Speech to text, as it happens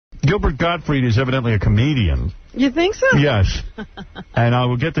Gilbert Gottfried is evidently a comedian. You think so? Yes. And I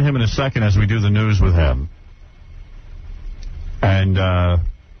will get to him in a second as we do the news with him. And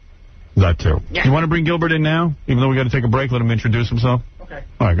that too. Yeah. You want to bring Gilbert in now? Even though we got to take a break, let him introduce himself? Okay.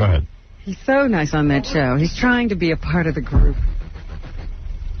 All right, go ahead. He's so nice on that show. He's trying to be a part of the group.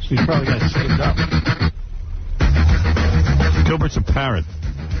 He's probably got saved up. Gilbert's a parrot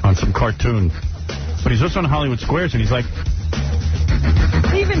on some cartoon. But he's also on Hollywood Squares, and he's like...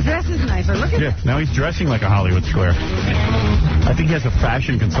 He even dresses nicer. Look at Yeah, now he's dressing like a Hollywood Square. I think he has a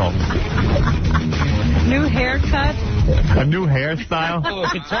fashion consultant. New haircut. A new hairstyle. Oh,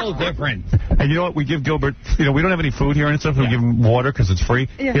 it's all different. And you know what? We give Gilbert, we don't have any food here and stuff. So we give him water because it's free.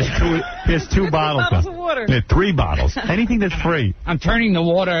 Yeah. He has two bottles. Bottles of water. Yeah, 3 bottles. Anything that's free. I'm turning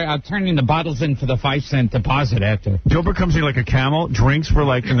the bottles in for the 5-cent deposit after. Gilbert comes here like a camel, drinks for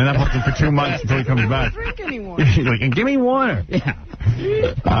and then I'm him for 2 months until he comes back. Drink anymore. And give me water. Yeah.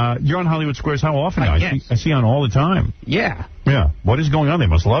 You're on Hollywood Squares how often now? Yes. I see you on all the time. Yeah. Yeah. What is going on? They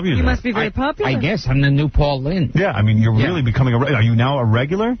must love you. You there. must be very popular. I guess I'm the new Paul Lynde. Yeah, I mean, you're really becoming are you now a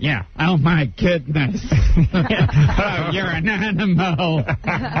regular? Yeah. Oh, my goodness. Oh, you're an animal.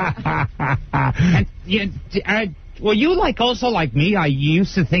 And were you also like me? I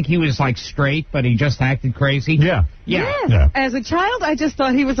used to think he was straight, but he just acted crazy. Yeah. Yes. Yeah. As a child, I just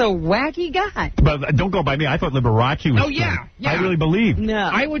thought he was a wacky guy. But don't go by me. I thought Liberace was yeah. I really believed. No.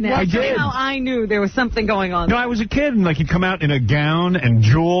 I would. No. I did. Now I knew there was something going on. No, I was a kid, and he'd come out in a gown and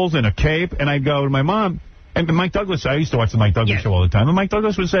jewels and a cape, and I'd go to my mom. And Mike Douglas, I used to watch the Mike Douglas show all the time. And Mike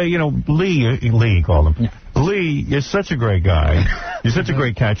Douglas would say, Lee, he called him. Yeah. Lee, you're such a great guy. You're such a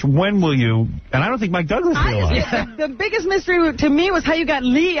great catch. When will you? And I don't think Mike Douglas realized. The biggest mystery to me was how you got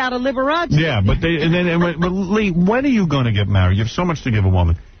Lee out of Liberace. Yeah, but Lee, when are you going to get married? You have so much to give a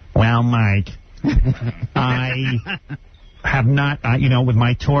woman. Well, Mike, I have not, with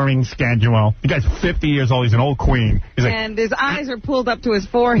my touring schedule. The guy's 50 years old. He's an old queen. He's and his eyes are pulled up to his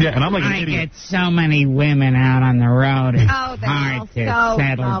forehead. Yeah, and I'm like an I idiot. get so many women out on the road. It's hard to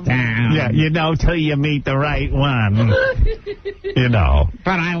settle down. Yeah, till you meet the right one.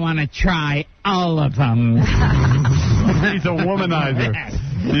 But I want to try all of them. He's a womanizer.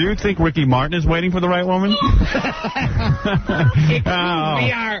 Do you think Ricky Martin is waiting for the right woman?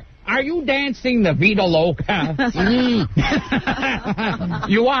 Are you dancing the Vida Loca?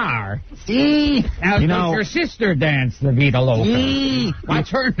 You are. Now, does your sister dance the Vida Loca?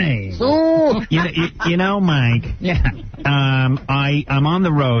 What's her name? Mike. Yeah. I'm on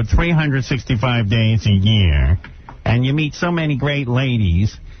the road 365 days a year, and you meet so many great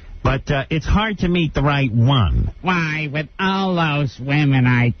ladies. But it's hard to meet the right one. Why, with all those women,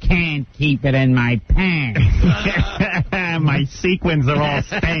 I can't keep it in my pants. My sequins are all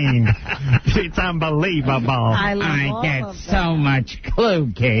stained. It's unbelievable. I get so much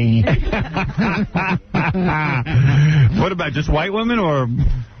klooky. What about just white women or...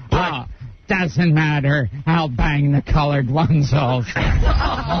 Doesn't matter. I'll bang the colored ones also.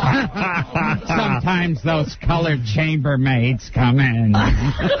 Sometimes those colored chambermaids come in.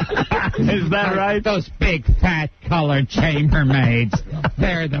 Is that right? Those big, fat, colored chambermaids.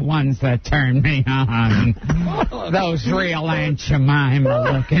 They're the ones that turn me on. Those real Aunt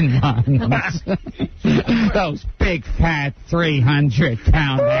Jemima-looking ones. Those big, fat,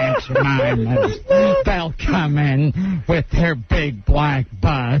 300-pound Aunt Jemimas. They'll come in with their big black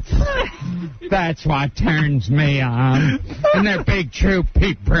butts. That's what turns me on. And their big,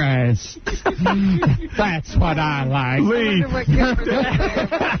 droopy breasts. That's what I like. Lee.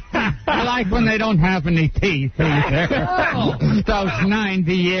 I like when they don't have any teeth either. Those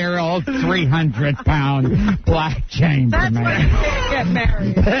 90-year-old, 300-pound black chambermaids. That's when you get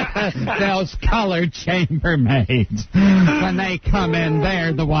married. Those colored chambermaids. When they come in,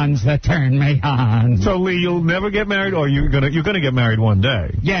 they're the ones that turn me on. So, Lee, you'll never get married, or you're gonna get married one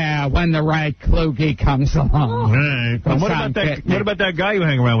day? Yeah, when the right kloogie comes along. Right. And what about that guy you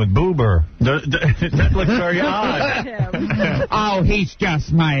hang around with, Boober? That looks very odd. Oh, he's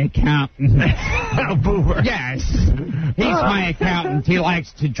just my accountant. Boober. Yes. He's my accountant. He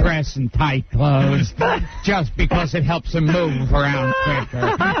likes to dress in tight clothes just because it helps him move around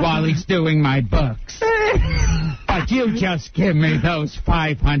quicker while he's doing my books. But you just give me those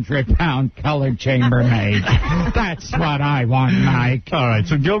 500-pound colored chambermaids. That's what I want, Mike. All right,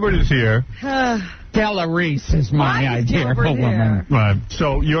 so Gilbert is here. Della Reese is my idea of a woman. Right.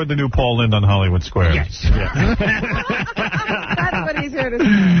 So you're the new Paul Lynde on Hollywood Square. Yes. Yeah. That's what he's here to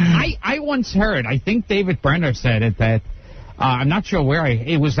say. I once heard, I think David Brenner said it, that I'm not sure where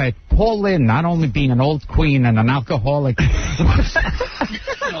it was that Paul Lynde, not only being an old queen and an alcoholic.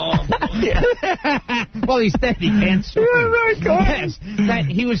 Well, he's dead. He can't sue. Yes, that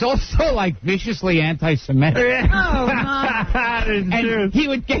he was also like viciously anti-Semitic. Oh, and he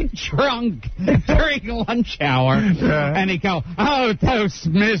would get drunk during lunch hour, and he'd go, "Oh, those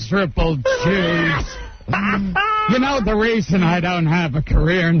miserable Jews." You know the reason I don't have a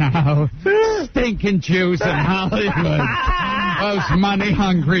career now? Stinking Jews in Hollywood. Those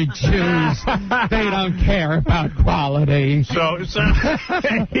money-hungry Jews. They don't care about quality. So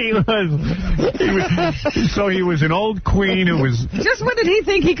he was an old queen who was... Just what did he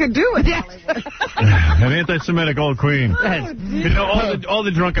think he could do with it? An anti-Semitic old queen. Oh, you know, all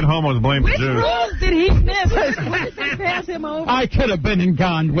the drunken homos blame the Jews. Which rules did he miss? When did they pass him over? I could have been in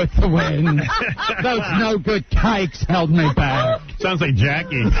Gone with the Wind. Those no-good kikes held me back. Sounds like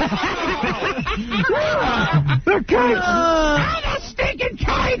Jackie. The kikes. Those stinking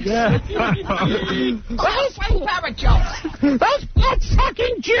kikes. Yeah. Those Those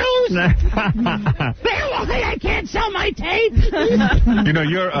blood-sucking Jews. They're lucky I can't sell my tape. You know,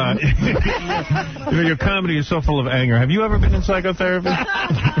 your comedy is so full of anger. Have you ever been in psychotherapy?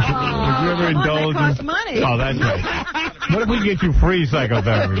 Have you ever indulged? That costs money. Oh, that's right. What if we get you free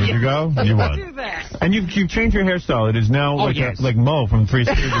psychotherapy? Would you go? You would. Do that. And you've changed your hairstyle. It is now like Mo from Three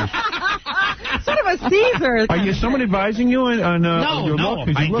Stooges. Sort of a Caesar. Are you someone advising you on your look?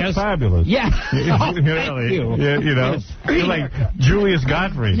 Because you look fabulous. Yeah. Thank you. You know, you're like Julius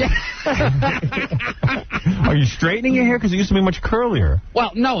Godfrey. Yeah. Are you straightening your hair? Because it used to be much curlier.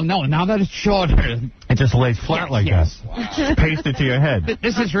 Well, no. Now that it's shorter. It just lays flat that. Just paste it to your head.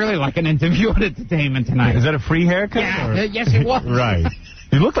 This is really like an interview at Entertainment Tonight. Is that a free haircut? Yeah. Yes, it was. Right.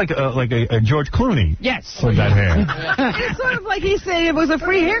 You look like a George Clooney. Yes. With that hair. It's sort of like he said it was a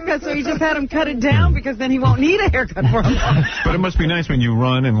free haircut, so he just had him cut it down because then he won't need a haircut for him. But it must be nice when you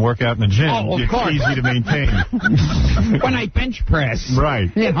run and work out in the gym. Oh, of course. It's easy to maintain. When I bench press. Right.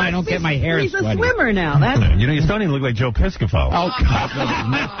 Yeah, I don't get my hair He's sweaty. a swimmer now. That's You know, you're starting to look like Joe Piscopo. Oh, God.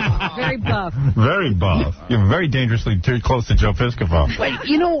 very buff. Very buff. You're very dangerously too close to Joe Piscopo. Wait,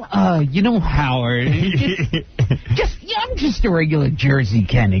 you know, Howard, I'm just a regular Jersey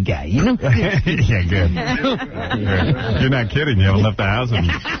kind of guy, you know? Yeah, good. You're not kidding. You haven't left the house in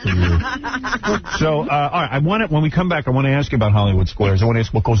years. So, all right, when we come back, I want to ask you about Hollywood Squares. I want to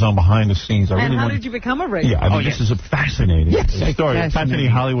ask what goes on behind the scenes. And how did you become a regular? Yeah, I mean, this is a fascinating story. A fascinating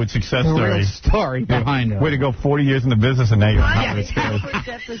Hollywood success story. Real story behind it. Way to go, 40 years in the business, and now you're Hollywood Squares.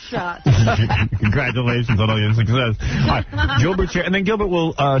 That's a shot. Congratulations on all your success. All right, Gilbert's here, and then Gilbert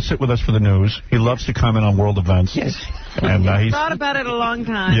will sit with us for the news. He loves to comment on world events. Yes. And he's thought about it a long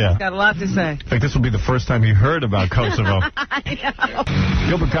time. Yeah. He's got a lot to say. In fact, this will be the first time he heard about Kosovo.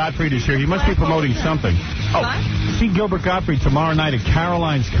 Gilbert Gottfried is here. He must be promoting something. Oh, see Gilbert Gottfried tomorrow night at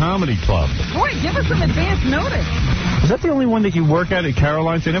Caroline's Comedy Club. Boy, give us some advance notice. Is that the only one that you work at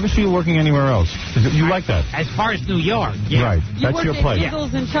Caroline's? I never see you working anywhere else. You like that? As far as New York, yeah. Right. That's your place.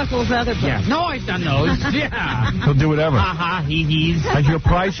 Giggles and Chuckles other places. Yeah. No, I've done those. Yeah. He'll do whatever. He's. Has your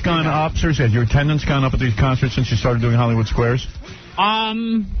price gone up, sir? Has your attendance gone up at these concerts since you started doing Hollywood Squares?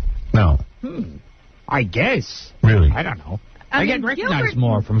 No. I guess. Really? I don't know. I get recognized Gilbert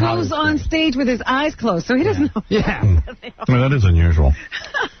more from Hollywood goes on stage with his eyes closed, so he doesn't know. Yeah. Well, that is unusual.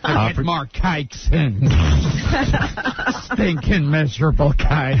 I get more kikes in. Stinking miserable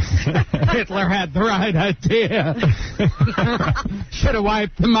kikes. Hitler had the right idea. Should have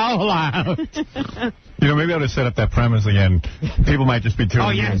wiped them all out. You know, maybe I ought to set up that premise again. People might just be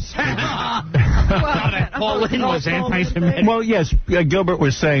tuning in. Yes. Paul Lynde was anti-Semitic. Well, yes, Gilbert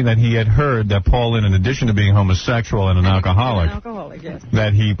was saying that he had heard that Paul Lynde, in addition to being homosexual and an alcoholic, yes,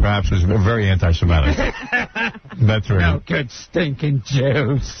 that he perhaps was very anti-Semitic. That's right. No good stinking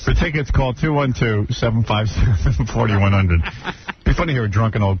Jews. For tickets, call 212-757-4100. Be funny to hear a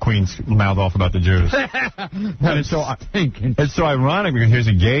drunken old queen mouth off about the Jews. And it's so ironic because here's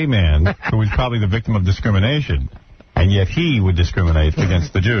a gay man who was probably the victim of discrimination, and yet he would discriminate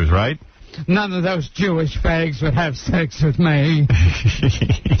against the Jews, right? None of those Jewish fags would have sex with me. You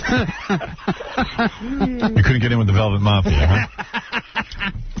couldn't get in with the Velvet Mafia, huh?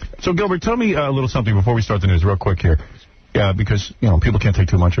 So, Gilbert, tell me a little something before we start the news real quick here. Yeah, because, you know, people can't take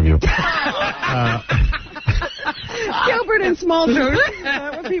too much of you. Gilbert and small children. Is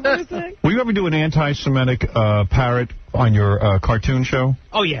that what people are saying? Will you ever do an anti-Semitic parrot on your cartoon show?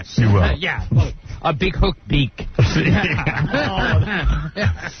 Oh, yes. You will? Yeah. A big hook beak.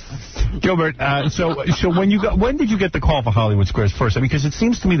 Gilbert, so when did you get the call for Hollywood Squares first? Because it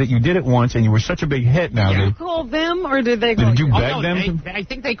seems to me that you did it once and you were such a big hit now. Did you call them or did they call you? Did you beg them? I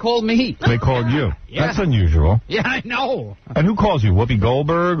think they called me. They called you. Yeah. That's unusual. Yeah, I know. And who calls you? Whoopi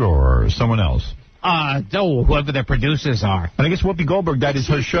Goldberg or someone else? Whoever the producers are. And I guess Whoopi Goldberg, that is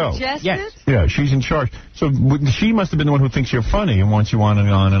her show. Yes. Yeah, she's in charge. So she must have been the one who thinks you're funny and wants you on and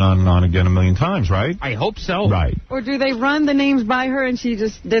on and on and on again a million times, right? I hope so. Right. Or do they run the names by her and she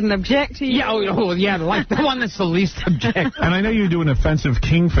just didn't object to you? Yeah, yeah, like the one that's the least objective. And I know you do an offensive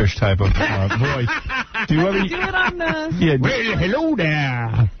Kingfish type of voice. Do you ever do it on the... Yeah. Well, hello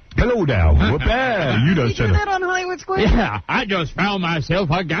there. Hello there. Whoop, you do that on Hollywood Square? Yeah, I just found myself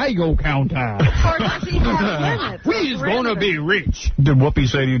a Geico counter. Or does he have limits? We's gonna be rich. Did Whoopi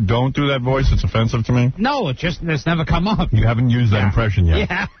say to you, don't do that voice? It's offensive to me? No, it's never come up. You haven't used that impression yet.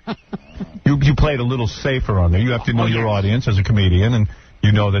 Yeah. You play it a little safer on there. You have to know your audience as a comedian, and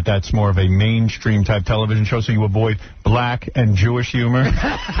you know that that's more of a mainstream type television show, so you avoid black and Jewish humor.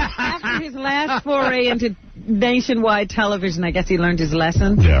 After his last foray into nationwide television, I guess he learned his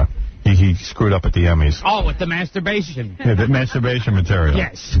lesson. Yeah. He screwed up at the Emmys. Oh, with the masturbation. Yeah, the masturbation material.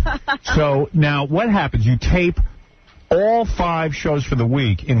 Yes. So now what happens? You tape all 5 shows for the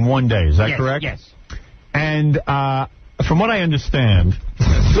week in one day. Is that correct? Yes. And from what I understand...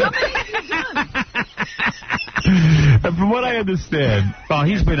 And from what I understand, well,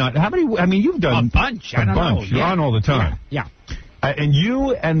 he's been on... How many... I mean, you've done... A bunch. I don't know. You're on all the time. Yeah. And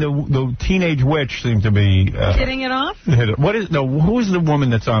you and the teenage witch seem to be... hitting it off? Who's the woman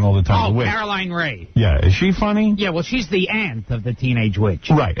that's on all the time? Oh, the witch? Caroline Ray. Yeah. Is she funny? Yeah, well, she's the aunt of the teenage witch.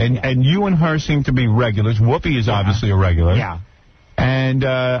 Right. And you and her seem to be regulars. Whoopi is obviously a regular. Yeah. And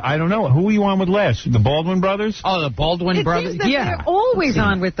I don't know. Who were you on with last? The Baldwin brothers? Oh, the Baldwin brothers? Seems that they're always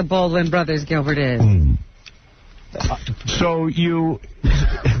on with the Baldwin brothers, Gilbert is. So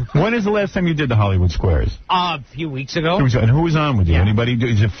when is the last time you did the Hollywood Squares? A few weeks ago. And who was on with you? Yeah. Anybody?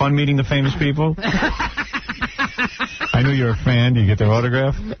 Is it fun meeting the famous people? I know you're a fan. Do you get their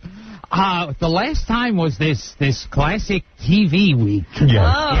autograph? The last time was this classic TV week.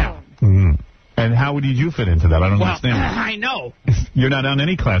 Yeah. Oh. And how did you fit into that? I don't understand. I know. You're not on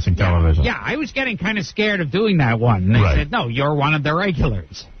any classic television. Yeah, I was getting kind of scared of doing that one. And they said, no, you're one of the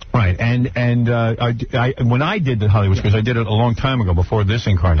regulars. Right, and when I did the Hollywood Squares, I did it a long time ago before this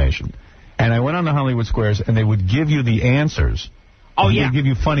incarnation. And I went on the Hollywood Squares, and they would give you the answers. Oh, yeah. They'd give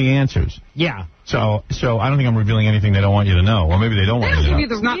you funny answers. Yeah. So I don't think I'm revealing anything they don't want you to know. Or maybe they don't want you to know.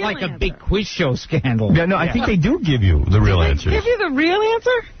 It's not like a big quiz show scandal. Yeah, no, I think they do give you the real answers. Give you the real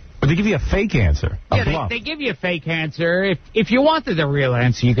answer? But they give you a fake answer, a bluff. They give you a fake answer. If you wanted the real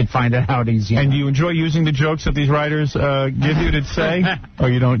answer, you could find it out easy. And do you enjoy using the jokes that these writers give you to say?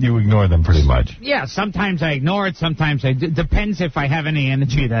 Or you ignore them pretty much? Yeah, sometimes I ignore it. Sometimes I do. Depends if I have any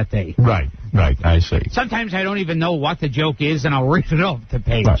energy that day. Right, I see. Sometimes I don't even know what the joke is, and I'll read it off the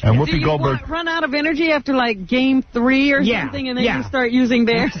page. Right. And Do you run out of energy after, like, game 3 or something, and then you start using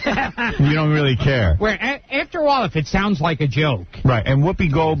theirs? You don't really care. Where, after a while, if it sounds like a joke. Right, and Whoopi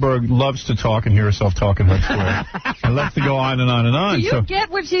Goldberg loves to talk and hear herself talk in her square. And loves to go on and on and on. Do you get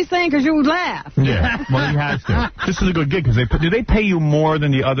what she's saying because you laugh? Yeah, well, he has to. This is a good gig, because do they pay you more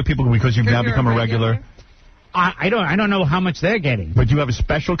than the other people because you've now become a regular? I don't know how much they're getting. But do you have a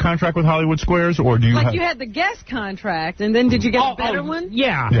special contract with Hollywood Squares, or do you you had the guest contract, and then did you get a better one?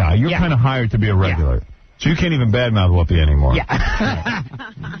 Yeah. Yeah, you're kind of hired to be a regular. Yeah. So you can't even badmouth Whoopi anymore. Yeah.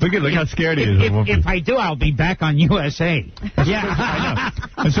 Look how scared he is of Whoopi. If I do, I'll be back on USA. Yeah. I know.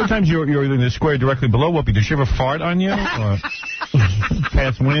 And sometimes you're in the square directly below Whoopi. Does she ever fart on you? Or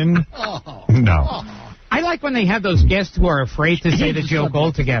pass wind? No. I like when they have those guests who are afraid to say the joke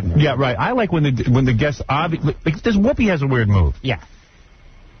altogether. Yeah, right. I like when the guests Whoopi has a weird move. Yeah.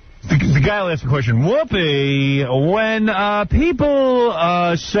 The guy will ask a question. Whoopi, when people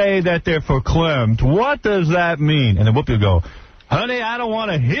say that they're verklempt, what does that mean? And then Whoopi will go, honey, I don't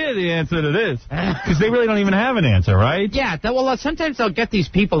want to hear the answer to this. Because they really don't even have an answer, right? Yeah, well, sometimes they'll get these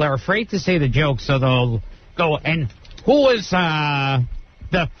people that are afraid to say the joke, so they'll go, and who was the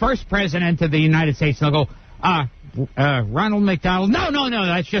first president of the United States? And they'll go, Ronald McDonald. No,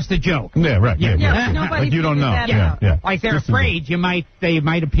 that's just a joke. Yeah, right. Yeah. Nobody but you don't know. Yeah. Like they're afraid they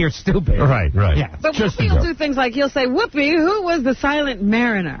might appear stupid. Right. Yeah. But Whoopi will do things like he'll say, Whoopi, who was the silent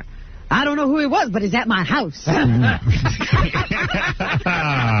mariner? I don't know who he was, but he's at my house.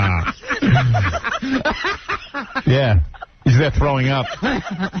 Yeah. He's there throwing up.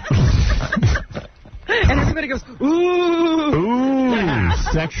 And everybody goes, ooh. Ooh,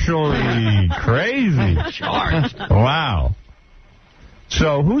 sexually crazy. Charged. Wow.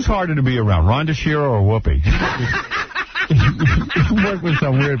 So who's harder to be around, Rhonda Shearer or Whoopi? You work with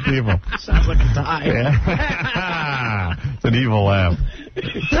some weird people. Sounds like a tie. Yeah. It's an evil laugh.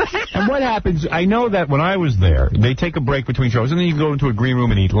 And what happens, I know that when I was there, they take a break between shows, and then you go into a green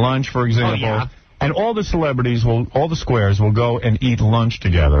room and eat lunch, for example. Oh, yeah. And all the celebrities, all the squares will go and eat lunch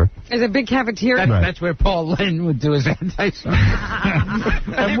together. There's a big cafeteria. That's where Paul Lynde would do his anti-social.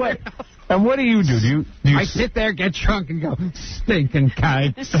 And what do you do? Do you I sit there, get drunk, and go, stinking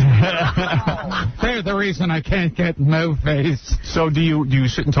kites. They're the reason I can't get movies. So do you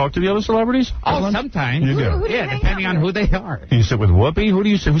sit and talk to the other celebrities? Oh, sometimes. You do? Who do you Yeah, hang depending out on with? who they are. Do you sit with Whoopi? Who do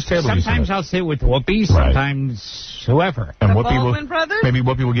you sit? Whose table do you sit Sometimes at? I'll sit with Whoopi, sometimes whoever. And The Whoopi Baldwin brothers? Maybe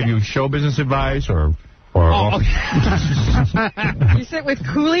Whoopi will give you show business advice or You sit with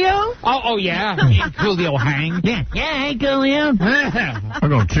Coolio? Oh, yeah. Coolio hang. Yeah, hey, Coolio. I'm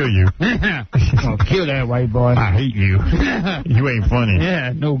going to kill you. Oh, kill that white boy. I hate you. You ain't funny.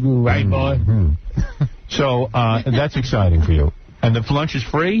 Yeah, no good white boy. So that's exciting for you. And the lunch is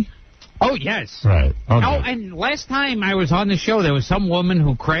free? Oh, yes. Right. Okay. Oh, and last time I was on the show, there was some woman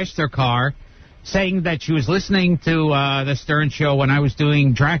who crashed her car saying that she was listening to the Stern Show when I was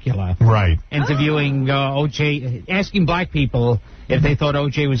doing Dracula. Right. Interviewing O.J., asking black people if they thought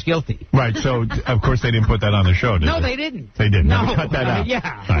O.J. was guilty. Right. So, of course, they didn't put that on the show, did No, they? they didn't. They didn't. No. They cut that out. Yeah.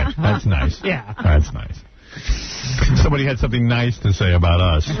 Right. That's nice. Yeah. That's nice. Somebody had something nice to say about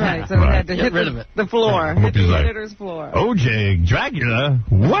us. Right, so we had to hit rid of it. the floor. Yeah, Hit the like, editor's floor. O.J. Dracula?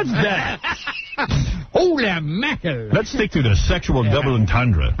 What's that? Holy mackerel. Let's stick to the sexual double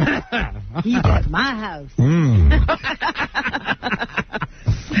entendre. He's at my house.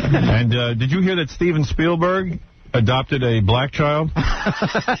 And did you hear that Steven Spielberg adopted a black child? Did you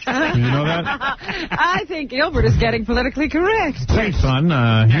know that? I think Gilbert is getting politically correct. Hey, son.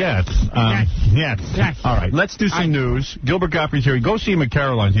 Yes. Yes. Yes. All right. Let's do some news. Gilbert Gottfried's here. Go see him at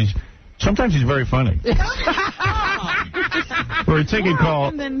Caroline's. Sometimes he's very funny. We're taking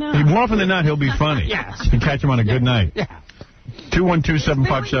call. More often than not, he'll be funny. Yes. You catch him on a good night. Yeah.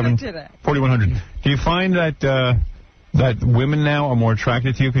 212-757-4100. Do you find that women now are more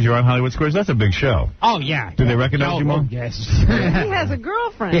attracted to you because you're on Hollywood Squares? That's a big show. Oh, yeah. Do they recognize you more? Oh, yes. He has a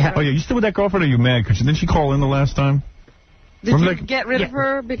girlfriend. Yeah. Oh, yeah. You still with that girlfriend, or are you mad? Because didn't she call in the last time? Did you get rid of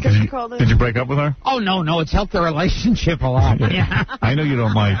her because she called in? Did you break up with her? Oh, no. It's helped the relationship a lot. Yeah. I know you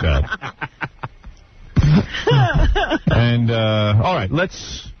don't like that. And, all right,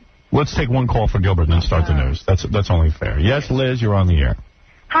 let's take one call for Gilbert and then start the news. That's only fair. Yes, Liz, you're on the air.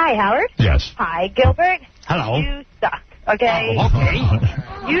 Hi, Howard. Yes. Hi, Gilbert. Hello. You suck, okay? Oh, okay.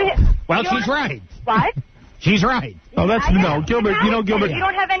 Well, you're- she's right. What? She's right. Oh, that's no, Gilbert. You know, Gilbert. You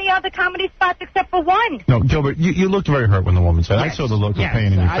don't have any other comedy spots except for one. No, Gilbert. You looked very hurt when the woman said. Yes. I saw the look of Yes.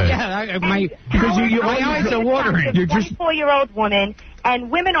 pain in your face. Because my eyes are watering. You're just 24-year-old woman, and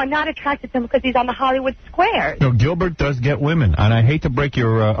women are not attracted to him because he's on the Hollywood Squares. No, Gilbert does get women, and I hate to break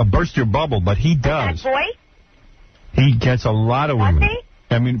burst your bubble, but he does. That boy? He gets a lot of women. Does he?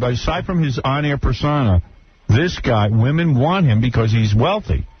 I mean, aside from his on-air persona, this guy, women want him because he's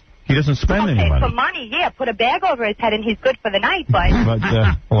wealthy. He doesn't spend any money. For money, yeah. Put a bag over his head and he's good for the night, but... But,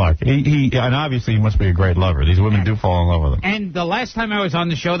 look, and obviously he must be a great lover. These women do fall in love with him. And the last time I was on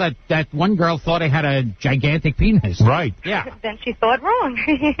the show, that one girl thought I had a gigantic penis. Right. Yeah. Then she thought wrong.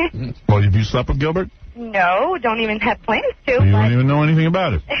 Well, have you slept with Gilbert? No, don't even have plans to. You don't even know anything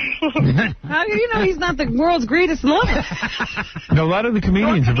about it. How do you know he's not the world's greatest lover? No, a lot of the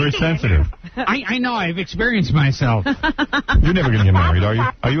comedians are very sensitive. I know. I've experienced myself. You're never going to get married, are you?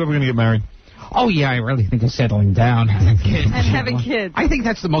 Are you ever going to get married? Oh, yeah, I really think of settling down, having kids. And having kids. I think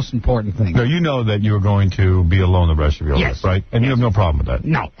that's the most important thing. No, you know that you're going to be alone the rest of your life, right? And you have no problem with that.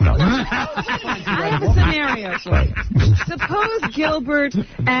 No. I have a scenario for you. Suppose Gilbert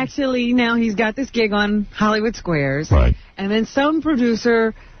actually, now he's got this gig on Hollywood Squares. Right. And then some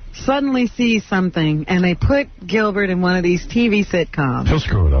producer suddenly sees something, and they put Gilbert in one of these TV sitcoms. He'll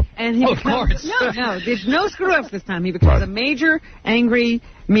screw it up. And he Of becomes, course. No, there's no screw-ups this time. He becomes a major, angry,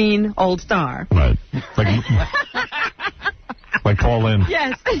 mean old star. Right. Like Paul Lynde.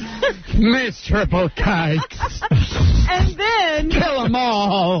 Yes. Miss Triple Kikes. And then, Kill them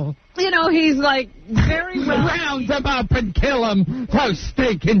all. you know, he's like very well. Round them up and kill them. Those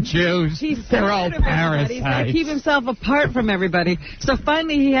stinking Jews. They're all parasites. He's got to keep himself apart from everybody. So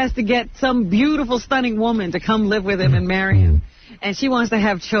finally he has to get some beautiful, stunning woman to come live with him and marry him. And she wants to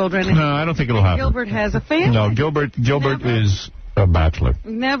have children. No, I don't think it'll happen. Gilbert has a family. No, Gilbert is a bachelor.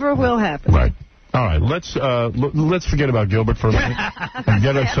 Never will happen. Right. All right, let's forget about Gilbert for a minute and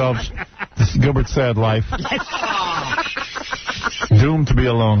get ourselves this Gilbert's sad life. Doomed to be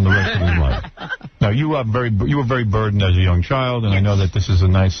alone the rest of his life. No, you were very burdened as a young child, and I know that this is a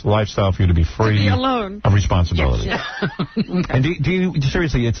nice lifestyle for you to be free to be alone. of responsibility. Yes. And do you,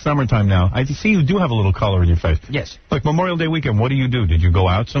 seriously, it's summertime now. I see you do have a little color in your face. Yes. Like Memorial Day weekend, what do you do? Did you go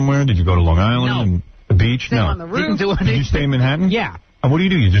out somewhere? Did you go to Long Island and the beach? Stay on the roof. Did you stay in Manhattan? Yeah. And what do?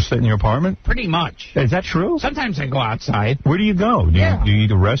 You just sit in your apartment? Pretty much. Is that true? Sometimes I go outside. Where do you go? Do you eat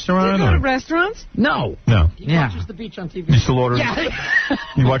at a restaurant? Do you go to restaurants? No. No. He watches the beach on TV. You still order? Yeah.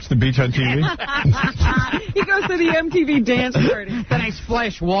 You watch the beach on TV? He goes to the MTV dance party. Then I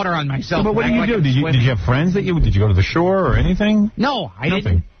splash water on myself. But what do you do? Did you have friends did you go to the shore or anything? No, I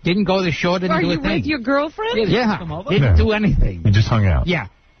Nothing. didn't go to the shore. Didn't Are do a you thing. with your girlfriend? Yeah. Didn't do anything. You just hung out? Yeah.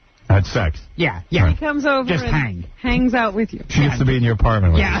 Had sex? Yeah. He comes over Just and hangs out with you. She gets to be in your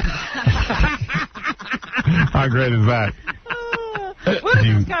apartment with you. Yeah. How great is that? What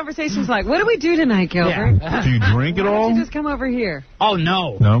are those conversations like? What do we do tonight, Gilbert? Do you drink at Why all? don't you just come over here? Oh,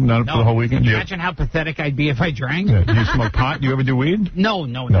 no. No, not for the whole weekend? Imagine how pathetic I'd be if I drank. Yeah. Do you smoke pot? Do you ever do weed? No,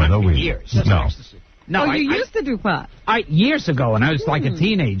 not for weed. years. No. No, you used to do pot. Years ago, when I was like a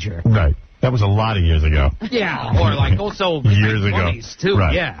teenager. Right. That was a lot of years ago. Yeah, or like also years ago. 20s too.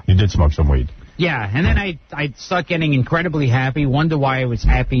 Right. Yeah. You did smoke some weed. Yeah, and then I'd start getting incredibly happy, wonder why I was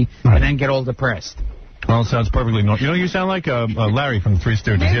happy, and then get all depressed. Well, it sounds perfectly normal. You know, you sound like Larry from the Three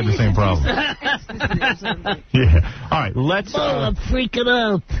Stooges. He had the same problem. Yeah. All right, let's... I'm freaking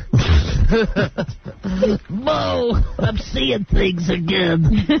out. Mo, I'm seeing things again.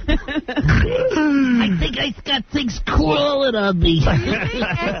 I think I got things crawling on me. Do you think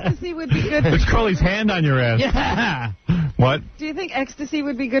ecstasy would be good for It's Curly's hand on your ass. Yeah. What? Do you think ecstasy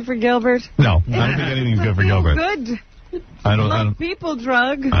would be good for Gilbert? No, I don't think anything's good for Gilbert. Good. I don't People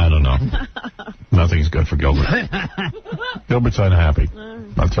drug. I don't know. Nothing's good for Gilbert. Gilbert's unhappy.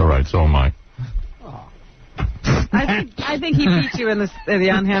 That's all right. So am I. I think he beat you in the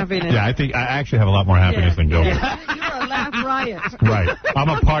unhappiness. Yeah, I think I actually have a lot more happiness than Gilbert. You're a laugh riot. Right. I'm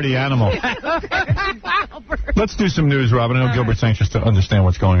a party animal. Let's do some news, Robin. I know Gilbert's anxious to understand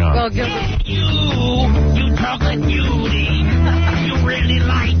what's going on. Well, Gilbert. You talk like beauty. You really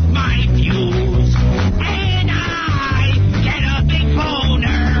like my views. And I get a big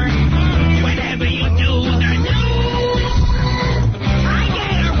boner whenever you do the news. I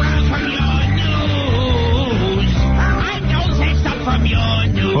get around from your news. I don't say stuff from your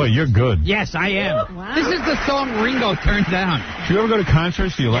news. Boy, you're good. Yes, I am. Wow. This is the song Ringo turned down. Do you ever go to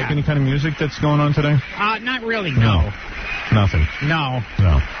concerts? Do you like any kind of music that's going on today? Not really, no. Nothing. No.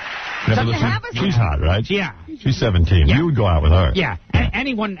 No. Never Doesn't listen. have a- She's hot, right? Yeah. She's 17. Yeah. You would go out with her. Yeah.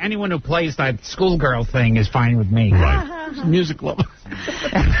 Anyone who plays that schoolgirl thing is fine with me. Right. Music lover. You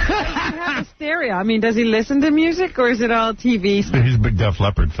have a stereo. I mean, does he listen to music or is it all TV stuff? He's a big Def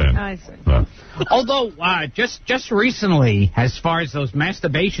Leppard fan. I see. Although, just recently, as far as those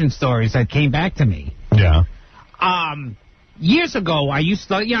masturbation stories that came back to me, Yeah. years ago, I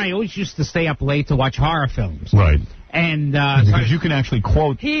always used to stay up late to watch horror films. Right. And Because you can actually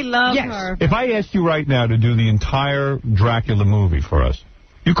quote. He loves Yes. her. If I asked you right now to do the entire Dracula movie for us,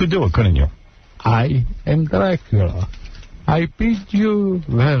 you could do it, couldn't you? I am Dracula. I bid you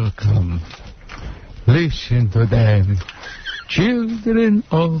welcome. Listen to them, children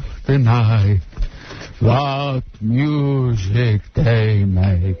of the night. What music they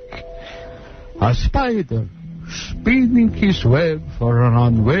make. A spider spinning his web for an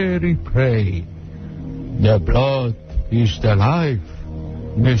unwary prey. The blood is the life,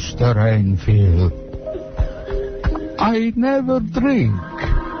 Mr. Enfield. I never drink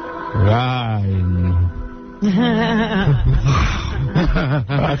wine.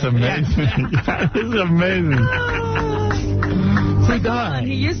 That's amazing. That is amazing. To die,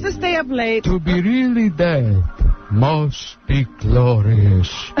 He used to stay up late. to be really dead, must be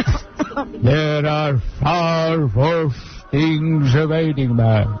glorious. There are far worse things awaiting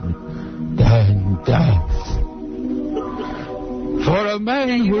man than death. For a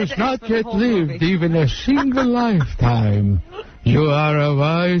man you who had has to not ask for the yet whole lived movie. even a single lifetime, you are a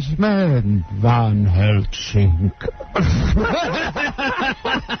wise man, Van Helsing.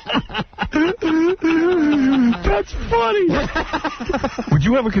 That's funny. Would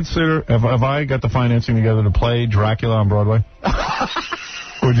you ever consider, if I got the financing together to play Dracula on Broadway?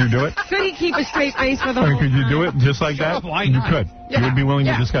 Would you do it? Could he keep a straight face for the I mean, whole could you do time? it just like that? why You not? could. Yeah. You would be willing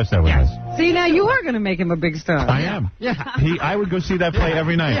to discuss that with us. See, now you are going to make him a big star. I am. Yeah. I would go see that play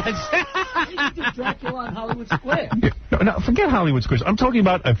every night. Dracula on Hollywood Square. No, forget Hollywood Squares. I'm talking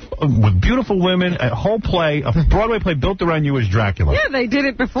about with beautiful women, a whole play, a Broadway play built around you as Dracula. Yeah, they did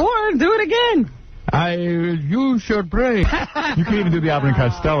it before. Do it again. I will use your brain. You can even do the Abbott and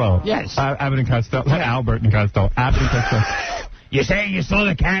Costello. Yes. Abbott and Costello. Albert and Costello. Abbott and Costello. You say you saw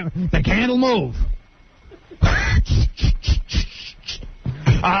the candle move.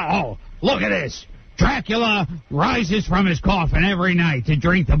 Oh, look at this. Dracula rises from his coffin every night to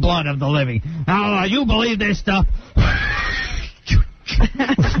drink the blood of the living. Now, you believe this stuff?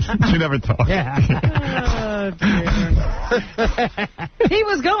 She never talked. Yeah. Oh, dear. He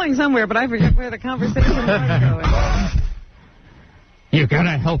was going somewhere, but I forget where the conversation was going. You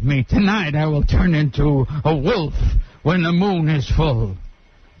gotta help me. Tonight I will turn into a wolf when the moon is full.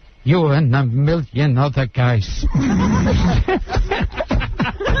 You and a million other guys.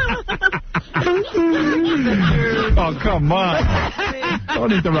 Oh, come on.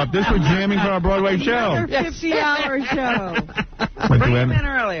 Don't interrupt. This was jamming for our Broadway show. Another 50-hour show. 20 minutes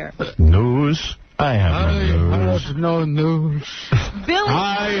earlier. News. I have no news. I have no news. Billy.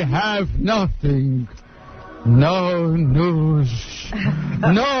 I have nothing. No news.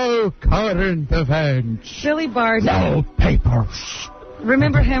 No current events. Billy Barty. No papers.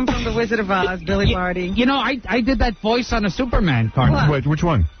 Remember him from The Wizard of Oz, Billy Barty? You know, I did that voice on a Superman cartoon. Wait, which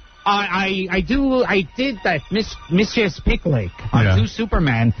one? I did that Mischievous Picklake on Zoo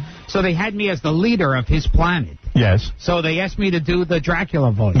Superman, so they had me as the leader of his planet. Yes. So they asked me to do the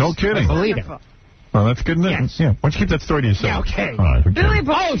Dracula voice. No kidding. The leader. Wonderful. Well, that's good news. Yes. Yeah. Why don't you keep that story to yourself? Yeah, okay. All right, Billy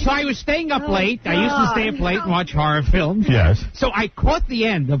Barty. Oh, so I was staying up late. I used to stay up late and watch horror films. Yes. So I caught the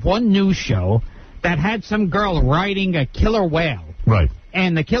end of one news show that had some girl riding a killer whale. Right.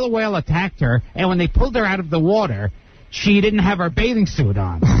 And the killer whale attacked her, and when they pulled her out of the water, she didn't have her bathing suit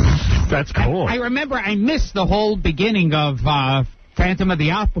on. That's cool. I remember I missed the whole beginning of Phantom of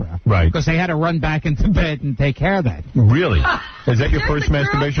the Opera. Right. Because they had to run back into bed and take care of that. Really? Is that your first There's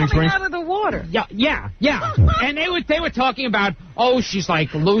the girl masturbation coming experience? out of the water. Yeah. And they were talking about, she's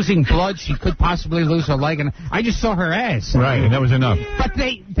like losing blood. She could possibly lose her leg. And I just saw her ass. Right, and that was enough. But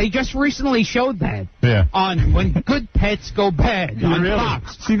they just recently showed that. Yeah. On When Good Pets Go Bad on Really?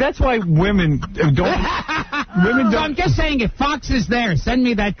 Fox. See, that's why women don't... So I'm just saying, if Fox is there, send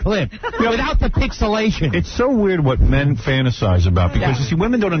me that clip without the pixelation. It's so weird what men fantasize about because, you see,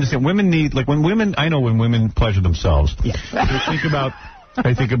 women don't understand. Women need, like, when women pleasure themselves, they think about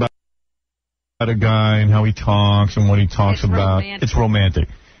a guy and how he talks and what he talks about. Romantic. It's romantic.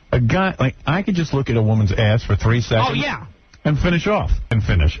 A guy, like, I could just look at a woman's ass for 3 seconds. Oh, yeah. And finish off. And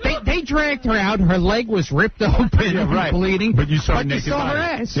finish. They dragged her out. Her leg was ripped open and bleeding. But you saw her you naked saw her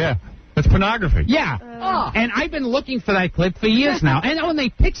body. ass. Yeah. That's pornography. Yeah. And I've been looking for that clip for years now. And when they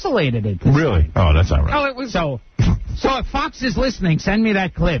pixelated it. Really? Oh, that's not right. Oh, it was... So if Fox is listening, send me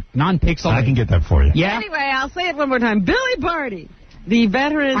that clip. Non-pixelated. I can get that for you. Yeah? Anyway, I'll say it one more time. Billy Barty, the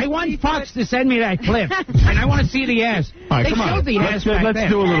veteran... I want Fox to send me that clip. And I want to see the ass. All right, they come on. showed the ass back Let's then.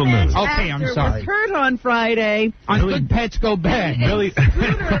 do a little news. Okay, I'm Actor sorry. was hurt on Friday. On Good Pets Go Bad. Billy...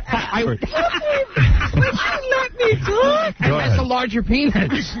 Would you let me talk? And that's a larger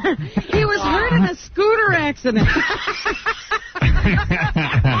penis. He was hurt in a scooter accident.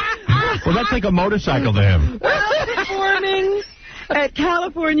 Well, that's like a motorcycle to him. Performing at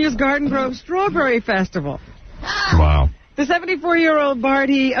California's Garden Grove Strawberry Festival. Wow. The 74-year-old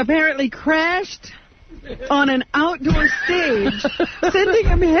Barty apparently crashed on an outdoor stage, sending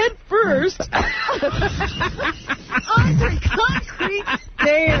him head first onto concrete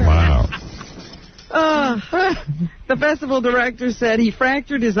stairs. Wow. The festival director said he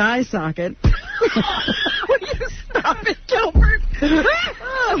fractured his eye socket. Will you stop it, Gilbert?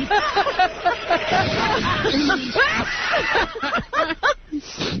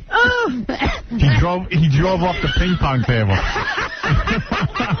 He drove off the ping pong table.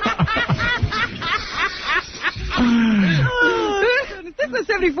 This is a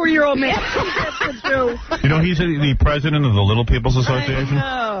 74-year-old man. You know, he's the president of the Little People's Association.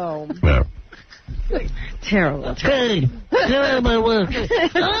 Oh, Yeah. terrible. Hey, get out of my way.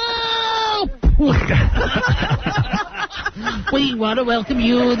 Oh! We want to welcome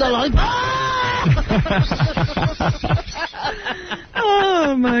you to the life.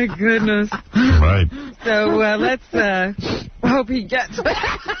 Oh, my goodness. Right. So let's hope he gets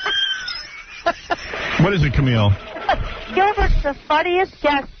What is it, Camille? Gilbert's the funniest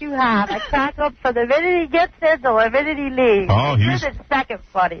guest you have. I crack up from the minute he gets in to the minute he leaves. Oh, he's... the second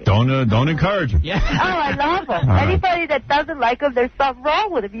funny. Don't encourage him. Yeah. Oh, I love him. Anybody that doesn't like him, there's something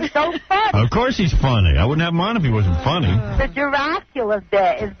wrong with him. He's so funny. Of course he's funny. I wouldn't have him on if he wasn't funny. The Dracula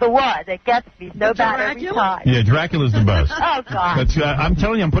bit is the one that gets me no matter every time. Yeah, Dracula's the best. Oh, God. That's, I'm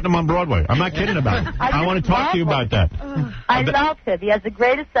telling you, I'm putting him on Broadway. I'm not kidding about it. I want to talk to you about that. I love him. He has the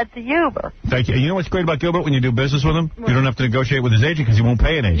greatest sense of humor. Thank you. You know what's great about Gilbert when you do business with him? You don't have to negotiate with his agent because he won't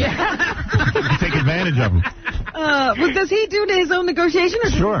pay an agent. You can take advantage of him. Well, does he do his own negotiation, or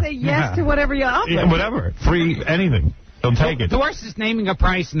does Sure. he say yes to whatever you offer? Yeah, whatever. Free anything. They'll take it. The worst is naming a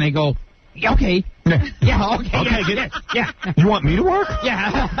price, and they go, okay. Yeah, okay. Yeah. You want me to work?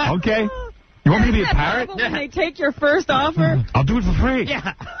 Yeah. Okay. You want me to be a parrot? When they take your first offer? I'll do it for free.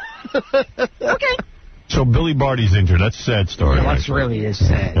 Yeah. Okay. So Billy Barty's injured. That's a sad story. Yeah, that's really is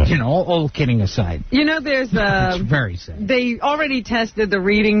sad. Yeah. You know, all kidding aside. You know, there's It's very sad. They already tested the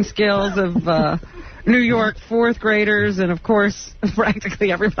reading skills of New York fourth graders, and of course,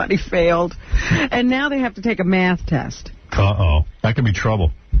 practically everybody failed. And now they have to take a math test. Uh-oh. That could be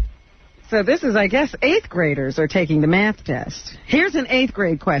trouble. So this is, I guess, eighth graders are taking the math test. Here's an eighth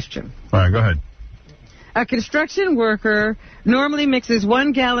grade question. All right, go ahead. A construction worker normally mixes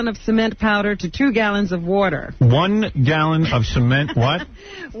 1 gallon of cement powder to 2 gallons of water. 1 gallon of cement, what?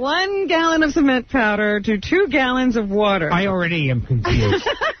 1 gallon of cement powder to 2 gallons of water. I already am confused.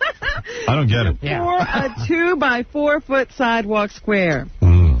 I don't get it. For a 2 by 4 foot sidewalk square.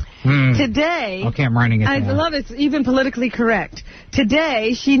 Today, Okay, I'm writing it I down. love it's even politically correct.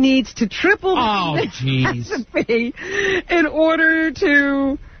 Today, she needs to triple the jeez. recipe in order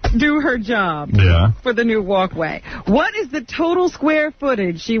to do her job for the new walkway. What is the total square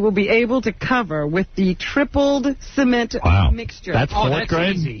footage she will be able to cover with the tripled cement mixture? That's fourth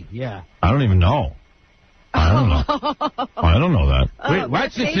grade? Easy. Yeah. I don't even know. I don't know. I don't know that. Wait,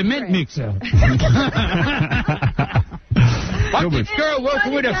 what's a cement mixer? What's this girl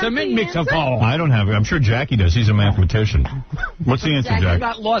working with a cement mixer for? I don't have it. I'm sure Jackie does. He's a mathematician. What's the answer, I Jack?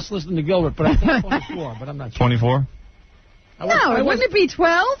 got lost listening to Gilbert, but I think 24, but I'm not sure. 24? No, wouldn't it be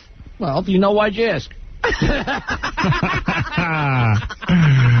 12? Well, do you know why'd you ask?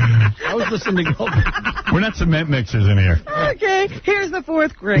 I was listening to Gilbert. We're not cement mixers in here. Okay, here's the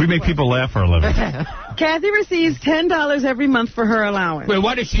fourth grade. We make people laugh for a living. Kathy receives $10 every month for her allowance. Well,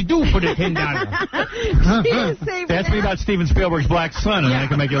 what does she do for the $10? She has saved Ask me about Steven Spielberg's Black Sun, and I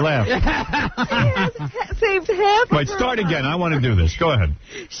can make you laugh. saved half of Wait, her start again. allowance. I want to do this. Go ahead.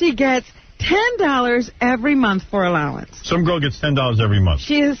 She gets $10 every month for allowance. Some girl gets $10 every month.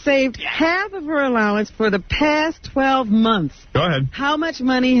 She has saved half of her allowance for the past 12 months. Go ahead. How much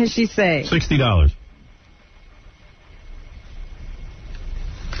money has she saved? $60.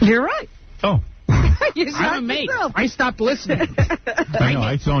 You're right. Oh. You I'm shocked amazed. yourself. I stopped listening. I know.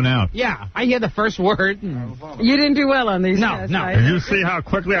 I zone out. Yeah, I hear the first word. You didn't do well on these tests. No. right? Did you see how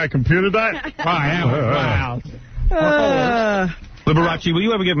quickly I computed that? Wow. Liberace, will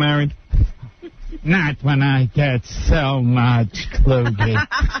you ever get married? Not when I get so much Kluge.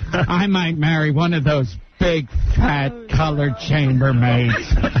 I might marry one of those big, fat, colored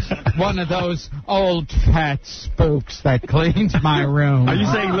chambermaids. One of those old, fat spooks that cleans my room. Are you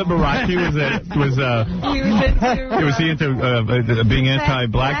saying Liberace was he into being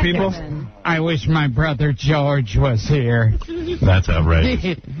anti-black people? I wish my brother George was here. That's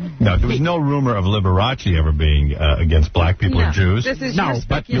outrageous. No, there was no rumor of Liberace ever being against black people or Jews. This is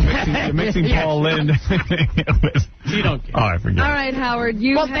but You're mixing Paul Lynde with... You don't care. Oh, I forget. All right, Howard.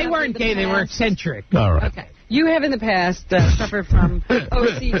 Well, they weren't gay. They were eccentric. All right. Okay. You have in the past suffered from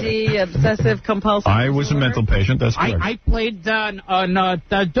OCD, obsessive compulsive I was a disorder. mental patient. That's correct. I played on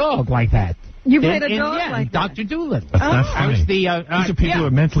a dog like that. You played a dog like that? Dr. Doolittle. That's not I funny. was the... These are people who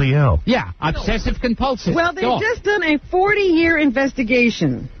are mentally ill. Yeah, obsessive compulsive. Well, they've dog. just done a 40-year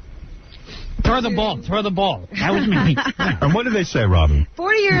investigation. Throw the ball. That was me. And what did they say, Robin?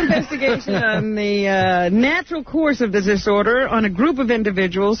 40-year investigation on the natural course of the disorder on a group of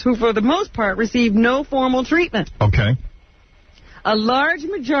individuals who, for the most part, received no formal treatment. Okay. A large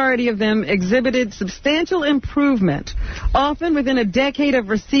majority of them exhibited substantial improvement, often within a decade of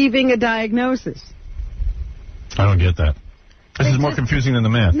receiving a diagnosis. I don't get that. This is more confusing than the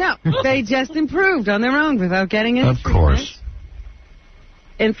math. No, they just improved on their own without getting any Of course. treatment.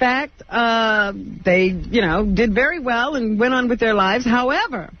 In fact, they, did very well and went on with their lives.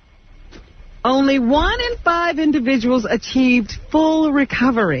 However, only 1 in 5 individuals achieved full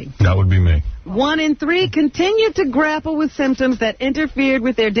recovery. That would be me. 1 in 3 continued to grapple with symptoms that interfered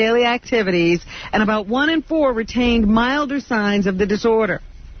with their daily activities, and about 1 in 4 retained milder signs of the disorder.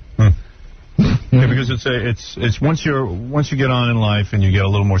 Yeah, because it's once you get on in life and you get a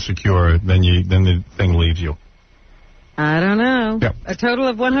little more secure, then the thing leaves you. I don't know. Yeah. A total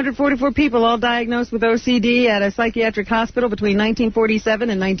of 144 people, all diagnosed with OCD at a psychiatric hospital between 1947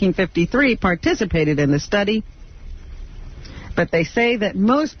 and 1953, participated in the study. But they say that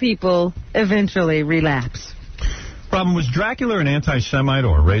most people eventually relapse. Problem, was Dracula an anti-Semite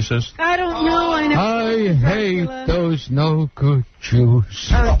or a racist? I don't know. I hate those no good Jews.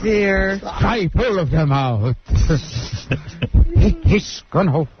 Oh, dear. Wipe all of them out. He's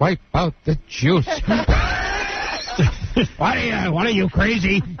gonna wipe out the Jews. What are you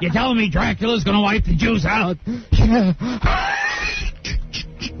crazy? You telling me Dracula's going to wipe the Jews out?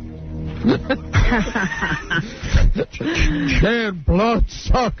 They're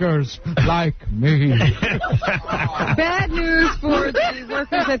bloodsuckers like me. Bad news for the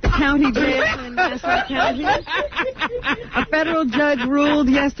workers at the county jail in Nassau County. A federal judge ruled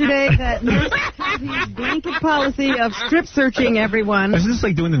yesterday that Nassau County's blanket policy of strip searching everyone. Isn't this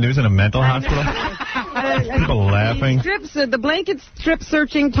like doing the news in a mental hospital? People laughing. The blanket strip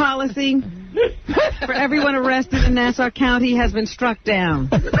searching policy for everyone arrested in Nassau County has been struck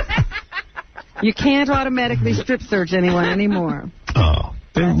down. You can't automatically strip search anyone anymore. Oh.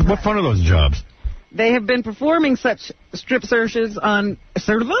 What fun are those jobs? They have been performing such strip searches on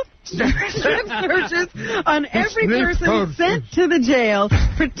strip searches on every person sent to the jail,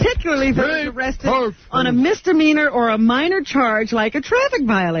 particularly those arrested on a misdemeanor or a minor charge like a traffic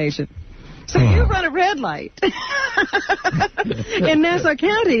violation. So you run a red light in Nassau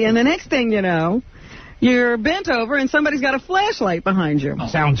County, and the next thing you know, you're bent over and somebody's got a flashlight behind you.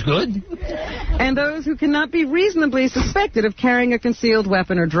 Sounds good. And those who cannot be reasonably suspected of carrying a concealed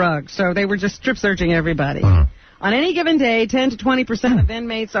weapon or drug. So they were just strip searching everybody. On any given day, 10 to 20% of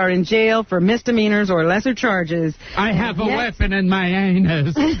inmates are in jail for misdemeanors or lesser charges. I have a weapon in my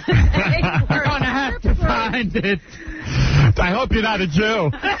anus. You're going to have to find it. I hope you're not a Jew.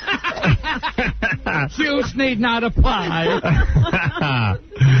 Jews need not apply.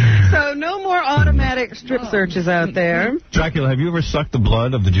 So no more automatic strip searches out there. Dracula, have you ever sucked the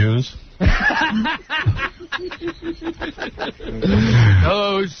blood of the Jews?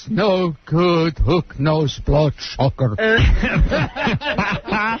 Nose no good, hook nose blood sucker.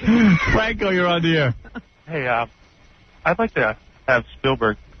 Franco, you're on the air. Hey, I'd like to have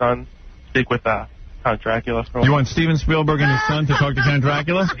Spielberg's son speak with Count Dracula. You want Steven Spielberg and his son to talk to Count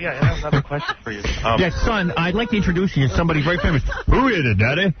Dracula? Yeah, I have another question for you. Yes, son, I'd like to introduce you to somebody very famous. Who is it,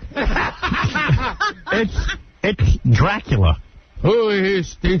 Daddy? It's Dracula. Who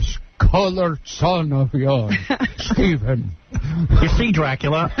is this colored son of yours, Stephen? You see,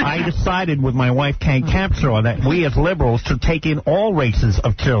 Dracula, I decided with my wife, Kay Capshaw, that we as liberals should take in all races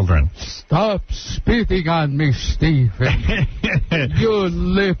of children. Stop spitting on me, Stephen. You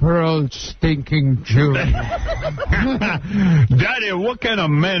liberal stinking Jew. Daddy, what kind of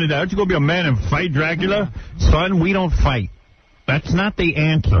man is that? Aren't you going to be a man and fight, Dracula? Son, we don't fight. That's not the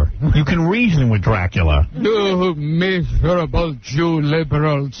answer. You can reason with Dracula. You miserable Jew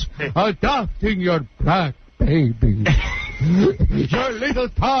liberals, adopting your black babies. Your little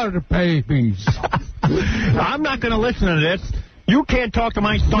tar babies. I'm not going to listen to this. You can't talk to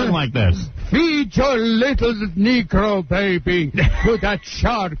my son like this. Feed your little Negro baby to that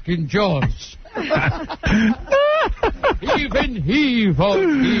shark in Jaws. Even he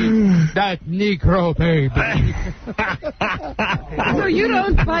won't eat that Negro baby. So you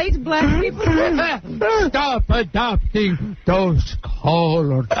don't fight black people? Stop adopting those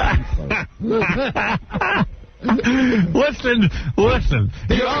colored people. Listen.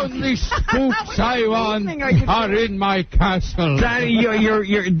 The only spooks I want are in my castle. Daddy, you're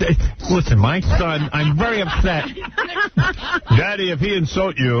listen, my son, I'm very upset. Daddy, if he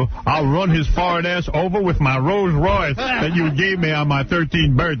insult you, I'll run his foreign ass over with my Rolls Royce that you gave me on my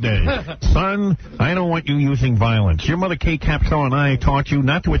 13th birthday. Son, I don't want you using violence. Your mother, Kate Capshaw, and I taught you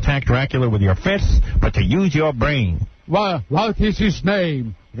not to attack Dracula with your fists, but to use your brain. What is his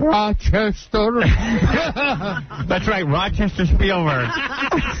name? Rochester? That's right, Rochester Spielberg.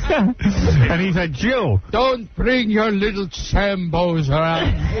 And he's a Jew. Don't bring your little Sambos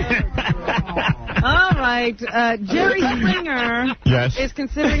around. All right. Jerry Springer is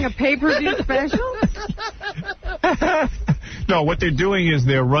considering a pay-per-view special? No, what they're doing is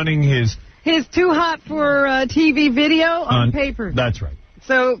they're running his Too Hot for TV video on pay-per-view. That's right.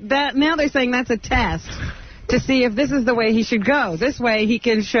 So now they're saying that's a test to see if this is the way he should go. This way he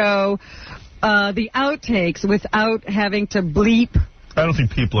can show the outtakes without having to bleep. I don't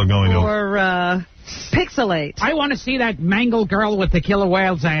think people are going or pixelate. I want to see that mangled girl with the killer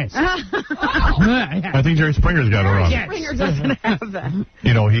whale's ass. I think Jerry Springer's got it wrong. Jerry Springer doesn't have that.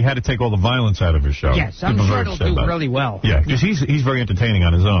 You know, he had to take all the violence out of his show. Yes, I'm sure it'll do really well. Yeah, because he's very entertaining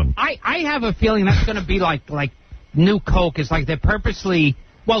on his own. I have a feeling that's going to be like New Coke. It's like they're purposely...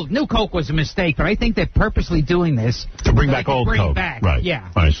 Well, New Coke was a mistake, but I think they're purposely doing this to bring back old Coke. Back. Right. Yeah.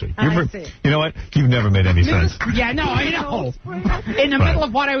 I see. You know what? You've never made any sense. Yeah, no, I know. In the middle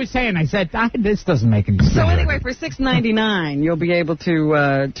of what I was saying, I said, this doesn't make any sense. So anyway, for $6.99, you'll be able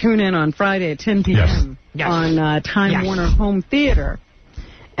to tune in on Friday at 10 p.m. on Time Warner Home Theater.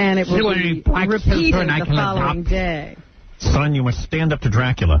 And it will be repeated the following day. Son, you must stand up to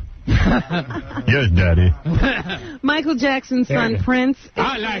Dracula. Yes, Daddy. Michael Jackson's son, Prince.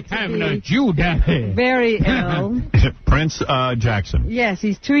 I like having a Jew, Daddy. Very ill. Prince Jackson. Yes,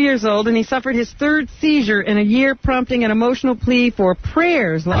 he's 2 years old, and he suffered his third seizure in a year, prompting an emotional plea for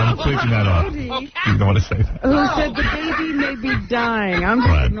prayers. I'm taking that off. You don't want to say that. Who said the baby may be dying. I'm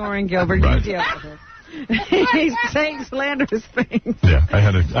just ignoring Gilbert. You deal with it. He's saying slanderous things. Yeah, I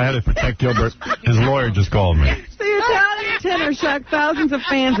had to protect Gilbert. His lawyer just called me. The Italian tenor shocked thousands of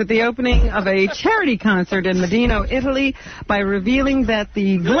fans at the opening of a charity concert in Modena, Italy, by revealing that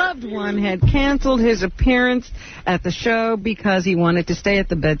the gloved one had canceled his appearance at the show because he wanted to stay at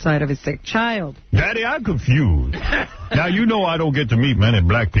the bedside of his sick child. Daddy, I'm confused. Now, you know I don't get to meet many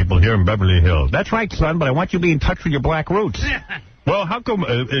black people here in Beverly Hills. That's right, son, but I want you to be in touch with your black roots. Well, how come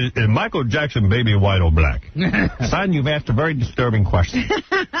is Michael Jackson baby white or black? Son, you've asked a very disturbing question.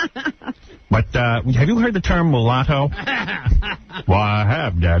 But have you heard the term mulatto? Well, I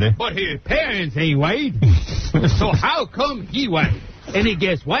have, Daddy. But his parents ain't white. So how come he white? And he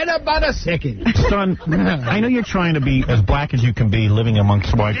gets white about a second. Son, I know you're trying to be as black as you can be living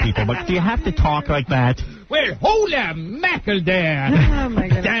amongst white people, but do you have to talk like that? Well, holy mackerel there. Oh, my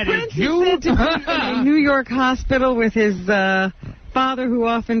goodness. That Prince is you? is said to be in a New York hospital with his father, who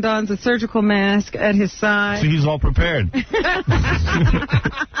often dons a surgical mask at his side. So he's all prepared.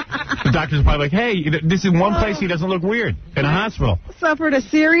 The doctor's probably like, hey, this is one place he doesn't look weird, in a hospital. Suffered a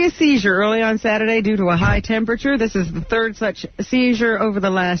serious seizure early on Saturday due to a high temperature. This is the third such seizure over the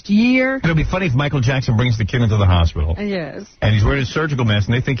last year. It'll be funny if Michael Jackson brings the kid into the hospital. Yes. And he's wearing a surgical mask,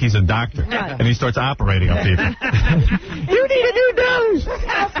 and they think he's a doctor. Right. And he starts operating on people. You need a new nose.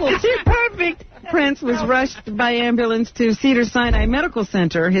 Apple. She's perfect. Prince was rushed by ambulance to Cedars-Sinai Medical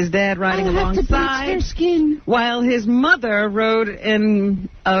Center, his dad riding alongside, while his mother rode in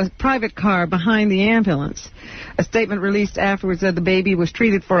a private car behind the ambulance. A statement released afterwards said the baby was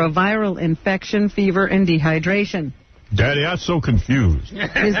treated for a viral infection, fever, and dehydration. Daddy, I'm so confused.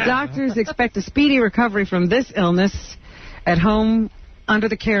 His doctors expect a speedy recovery from this illness at home under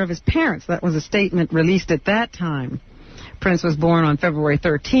the care of his parents. That was a statement released at that time. Prince was born on February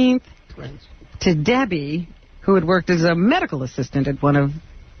 13th. To Debbie, who had worked as a medical assistant at one of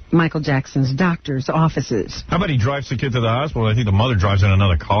Michael Jackson's doctor's offices. How about he drives the kid to the hospital? I think the mother drives in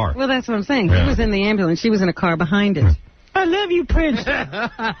another car. Well, that's what I'm saying. Yeah. He was in the ambulance. She was in a car behind it. I love you, Prince.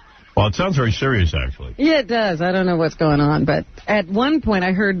 Well, it sounds very serious, actually. Yeah, it does. I don't know what's going on. But at one point,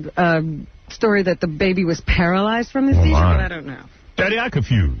 I heard a story that the baby was paralyzed from the seizure, but I don't know. Daddy, I'm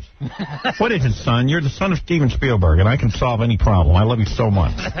confused. What is it, son? You're the son of Steven Spielberg, and I can solve any problem. I love you so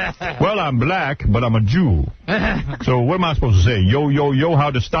much. Well, I'm black, but I'm a Jew. So what am I supposed to say? Yo, yo, yo, how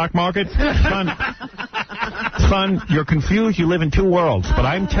the stock market? Son, you're confused. You live in two worlds. But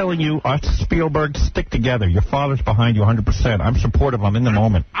I'm telling you, us Spielberg stick together. Your father's behind you 100%. I'm supportive. I'm in the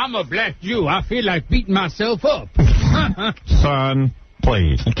moment. I'm a black Jew. I feel like beating myself up. Son,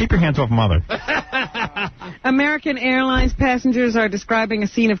 please. And keep your hands off Mother. American Airlines passengers are describing a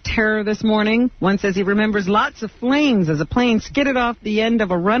scene of terror this morning. One says he remembers lots of flames as a plane skidded off the end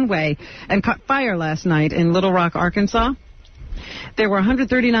of a runway and caught fire last night in Little Rock, Arkansas. There were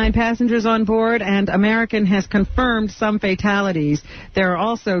 139 passengers on board, and American has confirmed some fatalities. There are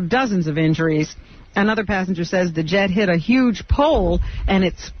also dozens of injuries. Another passenger says the jet hit a huge pole, and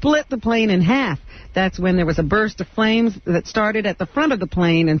it split the plane in half. That's when there was a burst of flames that started at the front of the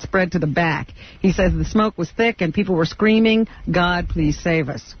plane and spread to the back. He says the smoke was thick, and people were screaming, God, please save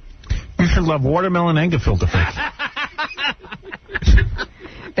us. You should love watermelon and gefilte fish.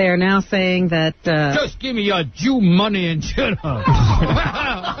 They are now saying that... Just give me your Jew money and shut up.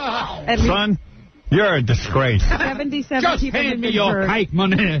 Son, you're a disgrace. 77 Just people hand have me been your hurt. kite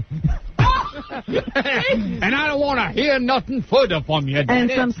money. And I don't want to hear nothing further from you,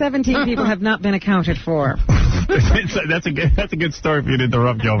 Daddy. And some 17 people have not been accounted for. That's a good story if you'd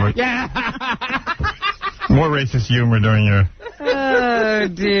interrupt, Gilbert. Yeah. More racist humor during your... Oh,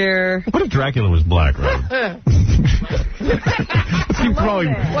 dear. What if Dracula was black, right? Keep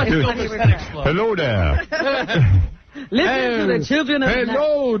throwing... Hello there. Listen to the children of...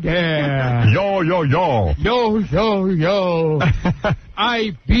 Hello there. Yo, yo, yo. Yo, yo, yo.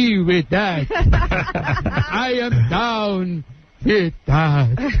 I be with that. I am down with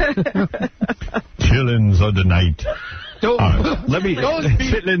that. Chillins of the night. Don't be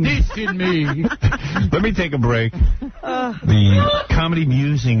dissing me. Let me take a break. The comedy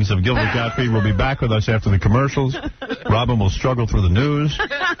musings of Gilbert Gottfried will be back with us after the commercials. Robin will struggle through the news.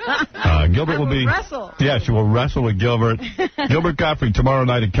 Gilbert will be... wrestle. Yeah, she will wrestle with Gilbert. Gilbert Gottfried tomorrow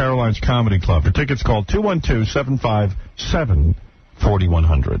night at Caroline's Comedy Club. For tickets, call 212-757-42.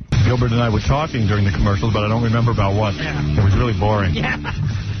 4100. Gilbert and I were talking during the commercials, but I don't remember about what. It was really boring.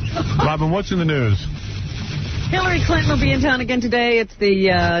 Robin, what's in the news? Hillary Clinton will be in town again today. It's the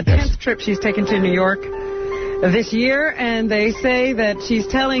 10th trip she's taken to New York this year, and they say that she's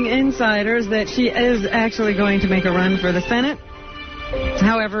telling insiders that she is actually going to make a run for the Senate.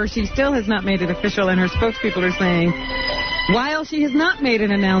 However, she still has not made it official, and her spokespeople are saying, while she has not made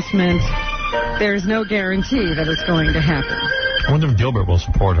an announcement, there is no guarantee that it's going to happen. I wonder if Gilbert will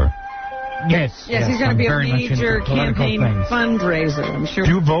support her. Yes, he's going to be a major campaign fundraiser, I'm sure.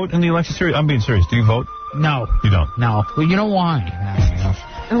 Do you vote in the election series? I'm being serious. Do you vote? No. You don't? No. Well, you know why?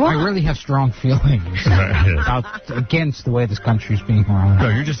 I really have strong feelings against the way this country's being run. No,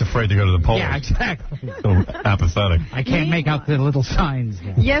 you're just afraid to go to the polls. Yeah, exactly. So apathetic. I can't make out the little signs.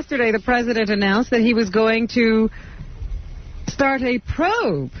 Yesterday, the president announced that he was going to start a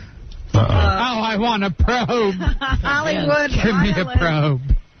probe. I want a probe. Hollywood Give me a probe.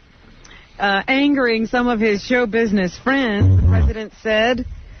 Angering some of his show business friends, the president said,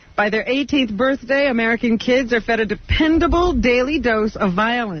 by their 18th birthday, American kids are fed a dependable daily dose of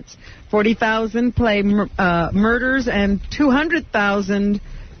violence. 40,000 play murders and 200,000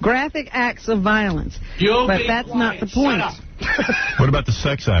 graphic acts of violence. But that's not the point. What about the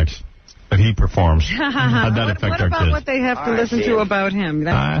sex acts that he performs? How'd that affect our kids? What about what they have to listen to about him?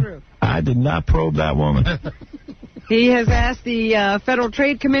 That's true. I did not probe that woman. He has asked the Federal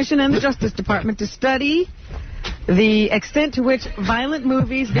Trade Commission and the Justice Department to study the extent to which violent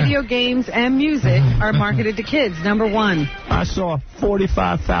movies, video games, and music are marketed to kids. Number one. I saw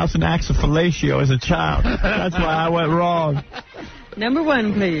 45,000 acts of fellatio as a child. That's why I went wrong. Number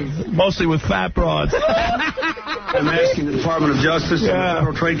one, please. Mostly with fat broads. I'm asking the Department of Justice and the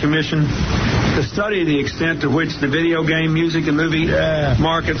Federal Trade Commission to study the extent to which the video game, music, and movie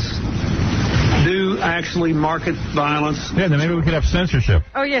markets do actually market violence. Yeah, then maybe we could have censorship.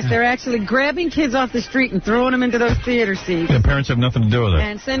 Oh, yes, they're actually grabbing kids off the street and throwing them into those theater seats. The parents have nothing to do with it.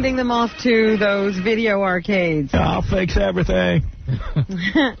 And sending them off to those video arcades. I'll fix everything.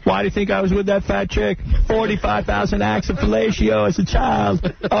 Why do you think I was with that fat chick? 45,000 acts of fellatio as a child.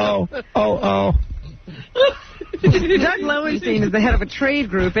 Oh. Doug Lowenstein is the head of a trade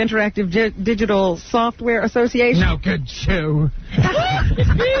group, Interactive Digital Software Association. No good shoe.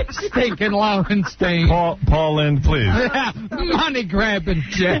 Stinking Lowenstein. Paul Lynde, please. Money grabbing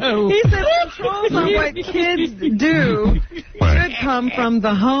Joe. He said controls on what kids do should come from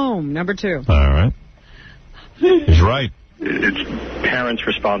the home. Number two. All right. He's right. It's parents'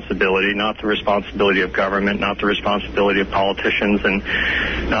 responsibility, not the responsibility of government, not the responsibility of politicians, and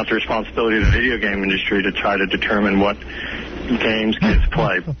not the responsibility of the video game industry to try to determine what games kids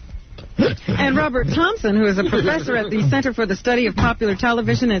play. And Robert Thompson, who is a professor at the Center for the Study of Popular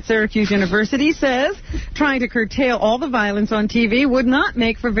Television at Syracuse University, says trying to curtail all the violence on TV would not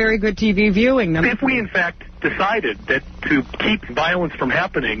make for very good TV viewing. If we, in fact, decided that to keep violence from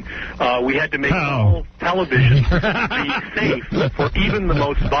happening, we had to make all television be safe for even the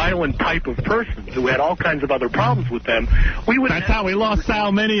most violent type of person who had all kinds of other problems with them, we would... That's how we lost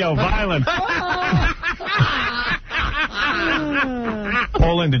Sal Mineo, violence.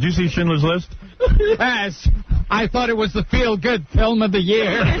 Paul Lynde, did you see Schindler's List? Yes. I thought it was the feel-good film of the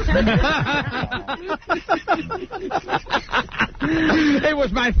year. It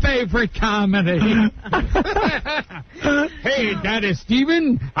was my favorite comedy. Hey, Daddy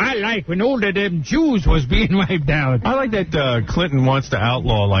Stephen, I like when all of them Jews was being wiped out. I like that Clinton wants to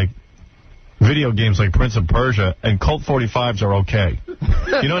outlaw, like, video games like Prince of Persia, and Colt 45s are okay.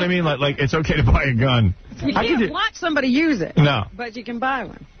 You know what I mean? Like it's okay to buy a gun. You can't watch somebody use it. No. But you can buy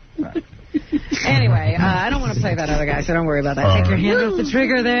one. Anyway, I don't want to play that other guy, so don't worry about that. Take your hand off the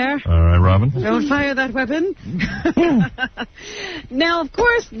trigger there. All right, Robin. Don't fire that weapon. Now, of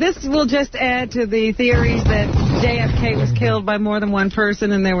course, this will just add to the theories that JFK was killed by more than one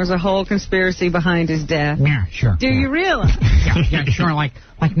person and there was a whole conspiracy behind his death. Yeah, sure. Do you realize? Yeah, sure. Like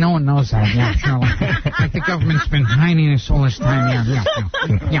no one knows that. Yeah, sure. Like the government's been hiding this all this time.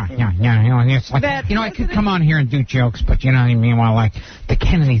 Yeah. You know, it's like, I could come on here and do jokes, but you know what I mean? Well, like, the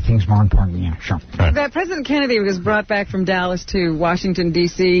Kennedy thing's more important. Yeah, sure. That President Kennedy was brought back from Dallas to Washington,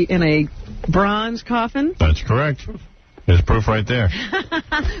 D.C. in a bronze coffin. That's correct. There's proof right there.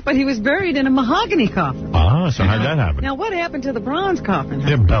 But he was buried in a mahogany coffin. So how'd that happen? Now, what happened to the bronze coffin?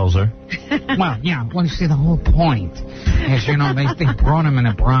 Yeah, Belzer. Well, you see, the whole point is, they brought him in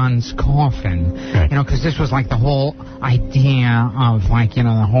a bronze coffin, because this was like the whole idea of, like, the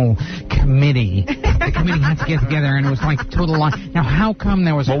whole committee. The committee had to get together, and it was like total lie. Now, how come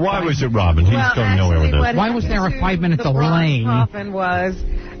there was why was it, Robin? He's going nowhere with this. Why was there a 5-minute delay? The coffin was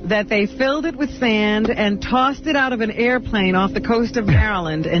that they filled it with sand and tossed it out of an airplane off the coast of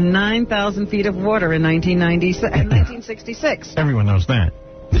Maryland in 9,000 feet of water in 1966. Everyone knows that.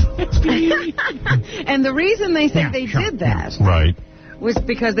 And the reason they said they did that was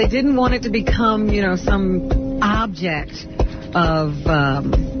because they didn't want it to become, you know, some object of,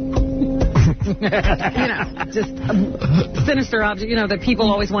 you know, just a sinister object, you know, that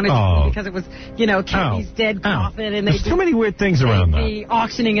people always wanted to see because it was, you know, Kennedy's dead coffin. And there's too many weird things around that. Be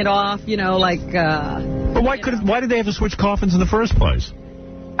auctioning it off, you know, like... But why did they have to switch coffins in the first place?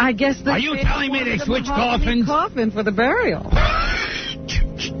 I guess... Are you telling me they switched coffins? Coffin for the burial.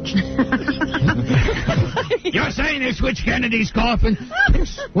 You're saying they switched Kennedy's coffin?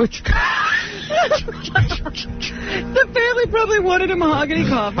 Which? The family probably wanted a mahogany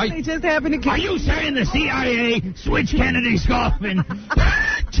coffin. They just happened to... Are you saying the CIA switched Kennedy's coffin?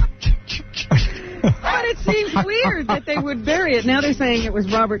 But it seems weird that they would bury it. Now they're saying it was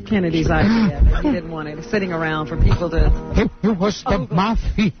Robert Kennedy's idea, that he didn't want it sitting around for people to... It was the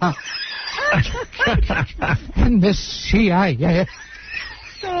mafia and the CIA.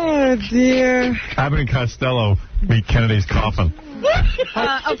 Oh, dear. Abbott and Costello meet Kennedy's coffin.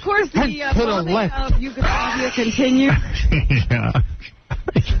 Of course, the bombing of Yugoslavia continued. Yeah.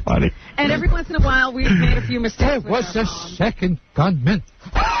 It's funny. And every once in a while, we've made a few mistakes. There was a second gunman.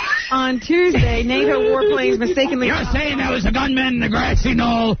 On Tuesday, NATO warplanes mistakenly... You're saying there was a gunman in the grassy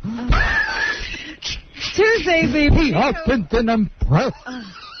knoll. Tuesday, he opened an umbrella.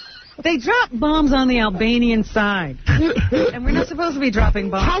 They dropped bombs on the Albanian side. And we're not supposed to be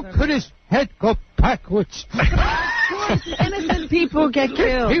dropping bombs. How could his head go backwards? Of course, innocent people get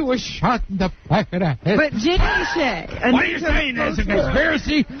killed. He was shot in the back of the head. But Jamie Shea... What are you saying? There's a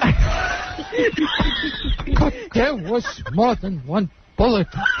conspiracy? But there was more than one bullet.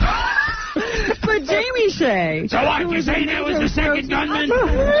 But Jamie Shea... So what? You're saying there was a second gunman?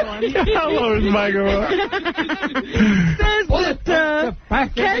 Hello, microphone. Says that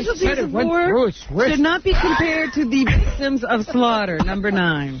casualties of war should not be compared to the victims of slaughter, number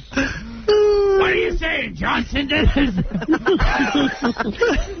 9. What are you saying, Johnson?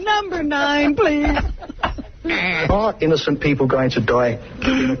 Number 9, please. Are innocent people going to die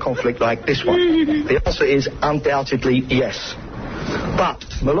in a conflict like this one? The answer is undoubtedly yes. But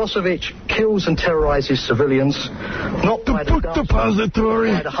Milosevic kills and terrorizes civilians, not by the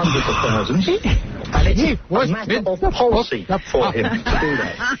depository, by the hundreds of thousands, and it's a matter of policy for him to do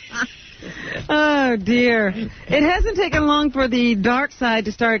that. Oh, dear. It hasn't taken long for the dark side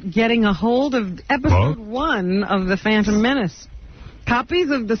to start getting a hold of episode 1 of The Phantom Menace.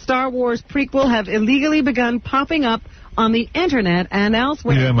 Copies of the Star Wars prequel have illegally begun popping up on the Internet and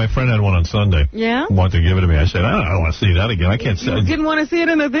elsewhere. Yeah, my friend had one on Sunday. Yeah? Wanted to give it to me. I said, I don't want to see that again. I can't see it. You didn't want to see it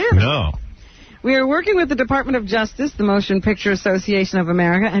in the theater? No. We are working with the Department of Justice, the Motion Picture Association of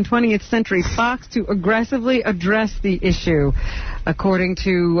America, and 20th Century Fox to aggressively address the issue. According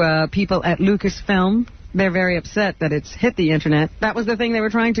to people at Lucasfilm, they're very upset that it's hit the Internet. That was the thing they were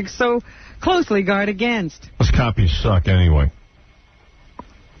trying to so closely guard against. Those copies suck anyway.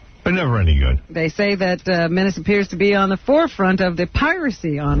 They're never any good. They say that Menace appears to be on the forefront of the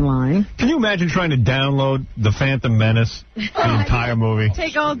piracy online. Can you imagine trying to download The Phantom Menace, the entire movie?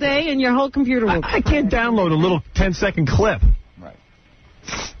 Take all day and your whole computer will... I can't download a little 10-second clip. Right.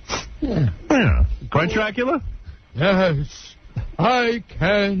 Yeah. Right, Dracula? Yes, I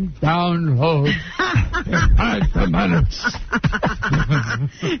can download The Phantom Menace.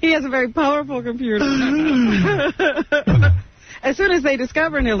 He has a very powerful computer. As soon as they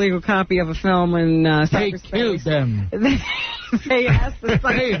discover an illegal copy of a film in cyberspace, they killed them. They ask the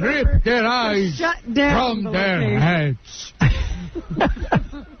They ripped their eyes shut down from their heads.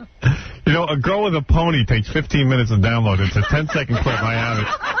 You know, A Girl with a Pony takes 15 minutes to download. It's a 10-second clip. I have it.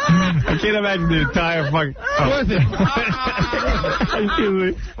 I can't imagine the entire fucking... Oh. Excuse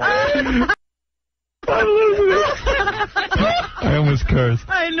me. I almost cursed.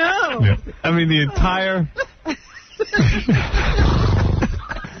 I know. Yeah. I mean, the entire...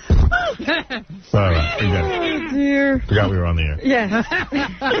 Sorry, forget it. Oh, dear. Forgot we were on the air. Yeah.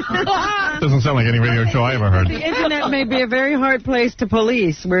 Doesn't sound like any radio show I ever heard. The Internet may be a very hard place to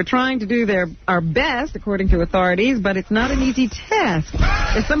police. We're trying to do our best, according to authorities, but it's not an easy task.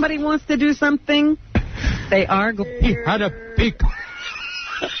 If somebody wants to do something, they are going to... He had a big...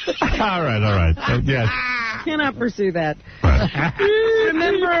 All right. Yes. Cannot pursue that. Right.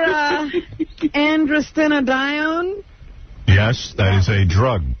 Remember androstenedione? Yes, that is a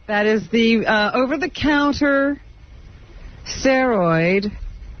drug. That is the over-the-counter steroid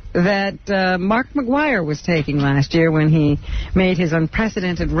that Mark McGwire was taking last year when he made his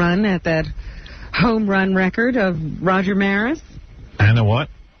unprecedented run at that home run record of Roger Maris. And a what?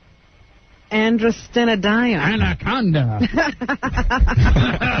 androstenedione. Anaconda.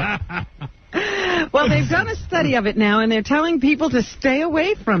 Well, they've done a study of it now, and they're telling people to stay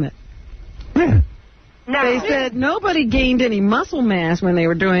away from it. They said nobody gained any muscle mass when they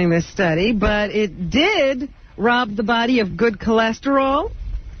were doing this study, but it did rob the body of good cholesterol.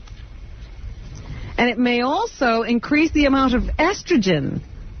 And it may also increase the amount of estrogen.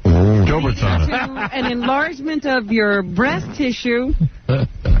 Gilbert's on it. An enlargement of your breast tissue.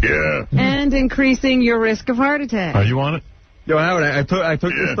 Yeah. And increasing your risk of heart attack. Are you on it? Yo, Howard, I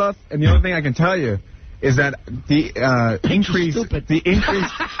took this stuff, and the only thing I can tell you is that the increase...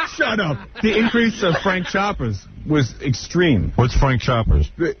 Shut up. The increase of Frank Choppers was extreme. What's Frank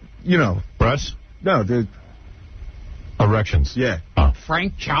Choppers? You know. Breasts? No, the... Erections. Yeah. Oh.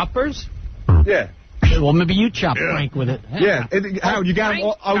 Frank Choppers? Yeah. Well, maybe you chop Frank with it. Yeah. Howard, you got them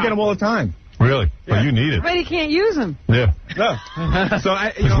all, I would get them all the time. Really? Yeah. Well, you need it. But he can't use them. Yeah. No. So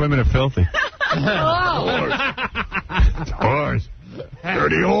Because women are filthy. Whores.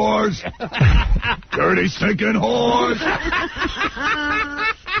 Dirty whores. Dirty stinking whores.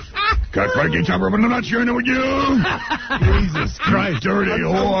 Got Frankie Chopper, but I'm not sharing it with you. Jesus Christ. Dirty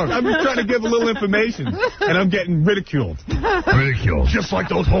whore. I'm just trying to give a little information, and I'm getting ridiculed. Ridiculed. Just like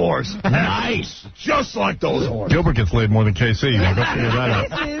those whores. Nice. Just like those whores. Gilbert gets laid more than KC. Now go figure that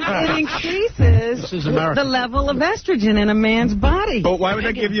out. It increases the level of estrogen in a man's body. But why would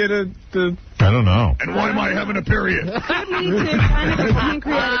that give you the... I don't know. And why am I having a period? Could lead to kind of a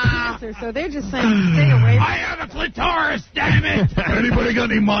pancreatic cancer, so they're just saying stay away from it. I have a clitoris, damn it. Anybody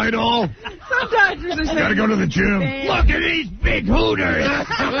got any Midol? Some doctors are saying... Gotta go to the gym. Look at these big hooters.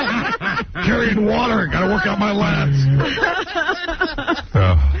 Carrying water. Gotta work out my lats.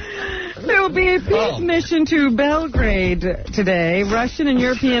 There will be a peace mission to Belgrade today. Russian and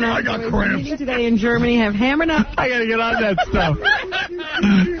European envoys meeting today in Germany have hammered up... I gotta get on that stuff.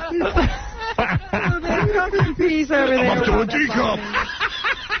 Peace over there. I'm up to a teacup.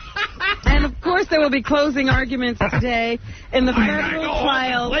 And, of course, there will be closing arguments today in the federal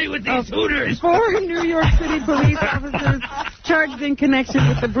trial of four New York City police officers charged in connection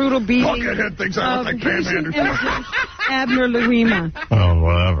with the brutal beating Buckethead thinks I of look like Pam Haitian Anderson. immigrant Abner Louima. Oh,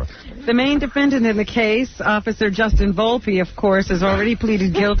 whatever. The main defendant in the case, Officer Justin Volpe, of course, has already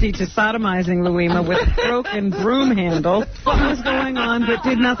pleaded guilty to sodomizing Louima with a broken broom handle. What was going on, but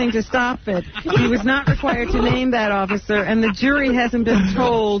did nothing to stop it. He was not required to name that officer, and the jury hasn't been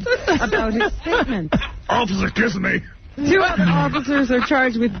told about his statement. Officer kissing me. 2 other officers are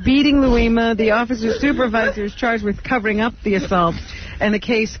charged with beating Louima. The officer supervisor is charged with covering up the assault, and the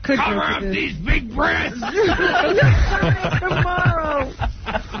case could go to these big breasts. tomorrow.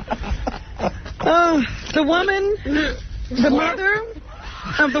 The mother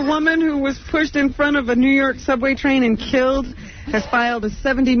of the woman who was pushed in front of a New York subway train and killed has filed a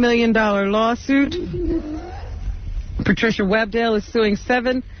 $70 million lawsuit. Patricia Webdale is suing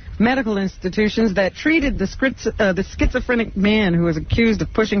 7 medical institutions that treated the schizophrenic man who was accused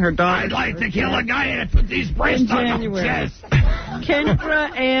of pushing her daughter. I'd like to kill a guy that put these breasts on my chest.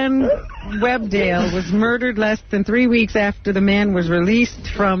 Kendra Ann Webdale was murdered less than 3 weeks after the man was released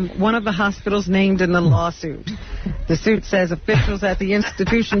from one of the hospitals named in the lawsuit. The suit says officials at the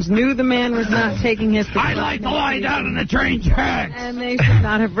institutions knew the man was not taking his... I'd like to lie down in the train tracks. And they should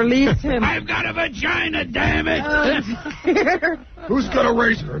not have released him. I've got a vagina, damn it. Dear. Who's got a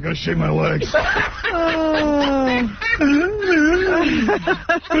razor? I gotta shave my legs. How's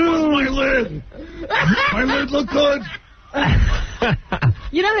my lid? My lid look good?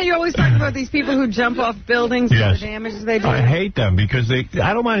 You know how you always talk about these people who jump off buildings and the damage they do? I hate them because I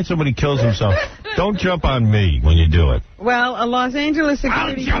don't mind if somebody kills himself. Don't jump on me when you do it. Well, a Los Angeles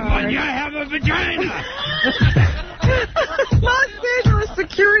security guard... I'll jump on you. I have a vagina. Los Angeles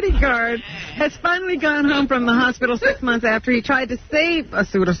security guard has finally gone home from the hospital 6 months after he tried to save a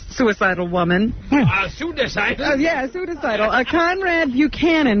suicidal woman. Suicidal? Yeah, suicidal. Conrad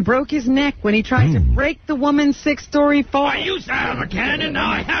Buchanan broke his neck when he tried to break the woman's 6-story fall. I used to have a cannon, now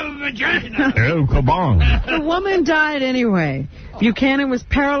I have a vagina. Oh, kabong. The woman died anyway. Buchanan was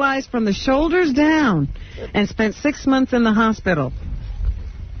paralyzed from the shoulders down and spent 6 months in the hospital.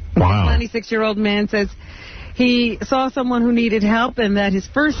 Wow. The 96-year-old man says he saw someone who needed help and that his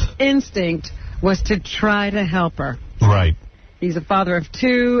first instinct was to try to help her. Right. He's a father of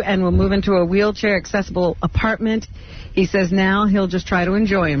 2 and will move into a wheelchair-accessible apartment. He says now he'll just try to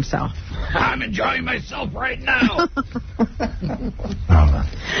enjoy himself. I'm enjoying myself right now.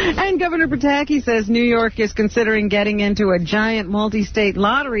 And Governor Pataki says New York is considering getting into a giant multi-state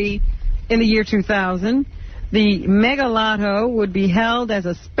lottery in the year 2000. The Mega Lotto would be held as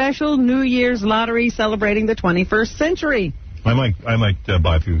a special New Year's lottery celebrating the 21st century. I might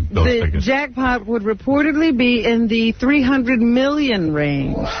buy a few of those The tickets. jackpot would reportedly be in the 300 million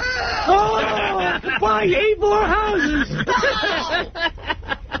range. Buy 8 more houses.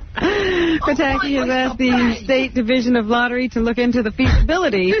 Pataki has asked the State Division of Lottery to look into the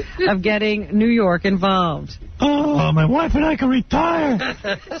feasibility of getting New York involved. Oh, my wife and I can retire.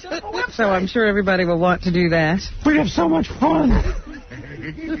 So I'm sure everybody will want to do that. We'd have so much fun.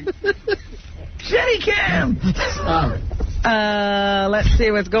 Jenny Cam. Let's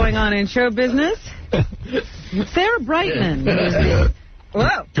see what's going on in show business. Sarah Brightman is the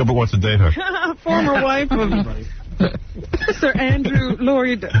Gilbert wants to date her. former wife of Sir Andrew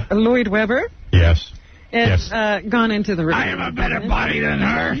Lloyd Webber. Yes. Has gone into the... I am a better body than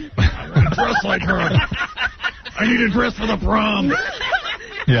her. I dress like her. I need a dress for the prom.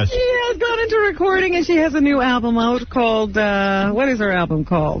 Yes. She has gone into recording, and she has a new album out called... what is her album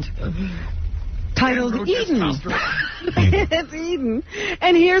called? Titled Eden. It's Eden.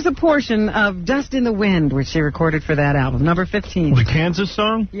 And here's a portion of Dust in the Wind, which she recorded for that album, number 15. The Kansas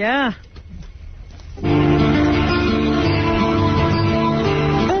song? Yeah.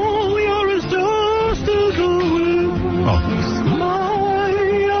 All we are is dust in the wind. Oh. My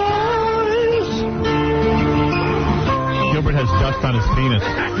eyes. Gilbert has dust on his penis.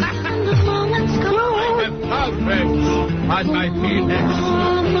 On my penis.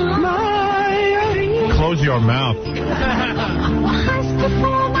 Close your mouth. She's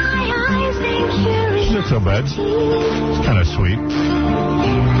not so bad. It's kind of sweet.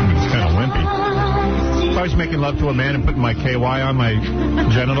 It's kind of wimpy. If I was making love to a man and putting my KY on my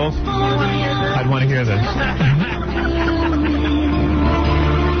genitals, I'd want to hear this.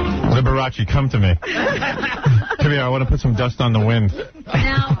 Liberace, come to me. Come here, I want to put some dust on the wind.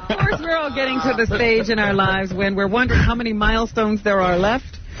 Now, of course, we're all getting to the stage in our lives when we're wondering how many milestones there are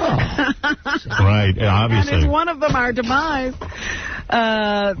left. Right, obviously. And is one of them our demise.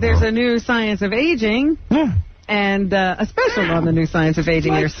 There's a new Science of Aging, and a special on the new Science of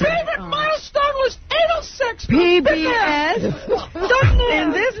Aging. My favorite milestone was 806. PBS.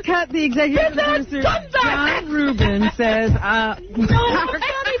 In this cut, the executive producer, John Rubin, says...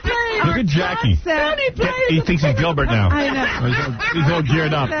 Look at Jackie. He thinks he's Gilbert now. I know. He's all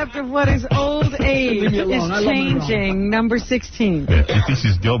geared up. After what is old age is changing, number 16. Yeah, he thinks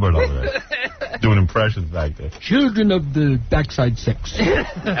he's Gilbert over there. Doing impressions back there. Children of the backside 6. As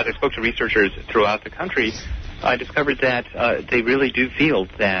I spoke to researchers throughout the country, I discovered that they really do feel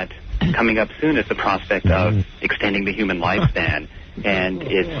that coming up soon is the prospect of extending the human lifespan. And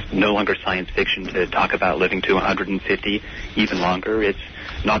it's no longer science fiction to talk about living to 150, even longer. It's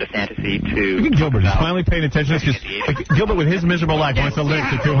not a fantasy to... Look at Gilbert. He's finally paying attention. Because Gilbert, with his miserable life, wants to live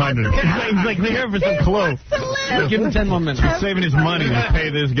to 200. He's like here for some clue. Give him 10 more minutes. He's saving his money to pay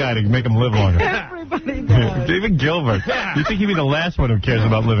this guy to make him live longer. Everybody does. Even Gilbert. You think he'd be the last one who cares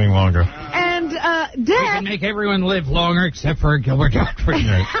about living longer? And We death... can make everyone live longer except for Gilbert Gottfried.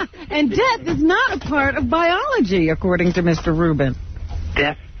 And death is not a part of biology, according to Mr. Rubin.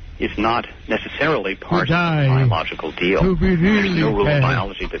 Death is not necessarily part of the biological deal. To be There's really no rule of bad.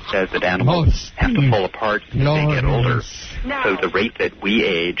 biology that says that animals have to fall apart as they get older. So the rate that we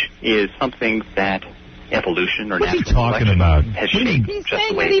age is something that evolution or What's he natural talking selection about? has shaped He's just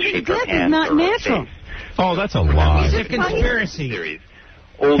saying the way that it even shaped our death is hands not or our natural. face. Oh, that's a lie. It's a conspiracy.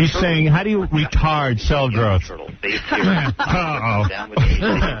 He's saying, how do you retard cell growth? They Uh-oh. down with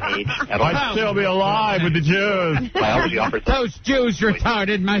age at all. I'd still be alive with the Jews. Biology offers Those Jews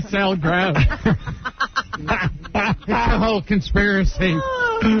retarded my cell growth. It's a whole conspiracy.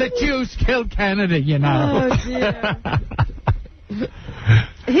 The Jews killed Kennedy, you know. Oh, dear.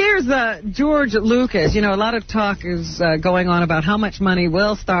 Here's George Lucas. You know, a lot of talk is going on about how much money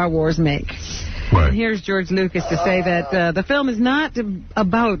will Star Wars make. Right. And here's George Lucas to say that the film is not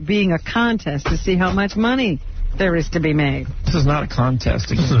about being a contest to see how much money there is to be made. This is not a contest.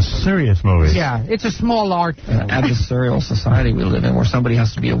 This is a serious movie. Yeah, it's a small art film. Adversarial society we live in, where somebody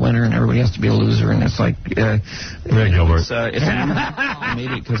has to be a winner and everybody has to be a loser, and it's like... Gilbert. It's I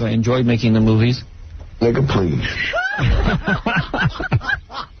made it because I enjoyed making the movies. Nigga, please.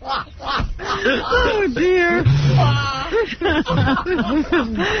 Oh, dear.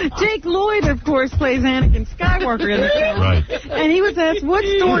 Jake Lloyd, of course, plays Anakin Skywalker in the film. Right. And he was asked what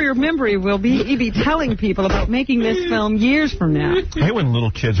story or memory will he be telling people about making this film years from now. I hate when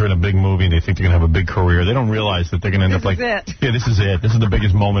little kids are in a big movie and they think they're going to have a big career. They don't realize that they're going to end up like... This is it. Yeah, this is it. This is the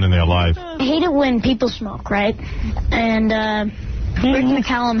biggest moment in their life. I hate it when people smoke, right? And Rick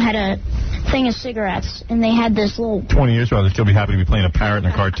McCallum had a thing of cigarettes, and they had this little... 20 years from now, they'll still be happy to be playing a parrot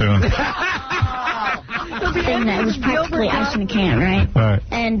in a cartoon. The thing that was practically ice in a can, right? Right.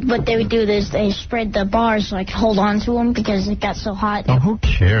 And what they would do is they spread the bars so I could hold on to them because it got so hot. Oh, who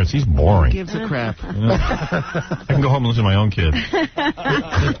cares? He's boring. Gives a crap. I can go home and listen to my own kid.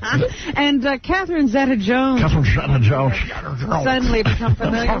 And Catherine Zeta-Jones. Suddenly become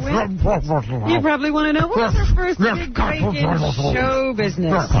familiar with. You probably want to know, what was her first big break in show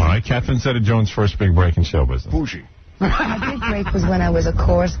business? All right, Catherine Zeta-Jones' first big break in show business. Bougie. My big break was when I was a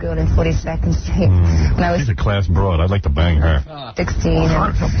chorus girl in 42nd Street. When I was She's a class broad. I'd like to bang her. 16,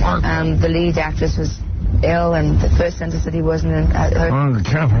 and the lead actress was ill, and the first sentence that he wasn't in hurt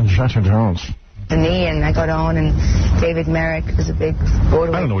Catherine Zeta-Jones. the knee, and I got on, and David Merrick was a big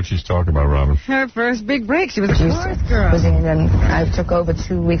Broadway. I don't know what she's talking about, Robin. Her first big break. She was a chorus girl. Was in, and I took over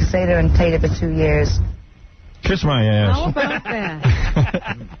 2 weeks later and played it for 2 years. Kiss my ass. How about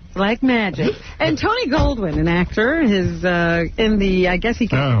that? Like magic. And Tony Goldwyn, an actor, is in the, I guess he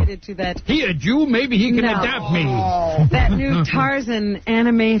contributed to that. He a Jew? Maybe he can adopt me. That new Tarzan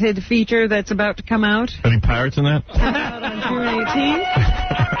animated feature that's about to come out. Any pirates in that? Out on June 18th.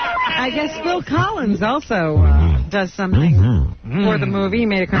 I guess Phil Collins also does something for the movie. He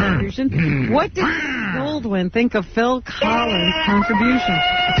made a contribution. What did Goldwyn think of Phil Collins' contribution?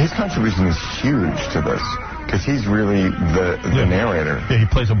 His contribution is huge to this, because he's really the narrator. Yeah, he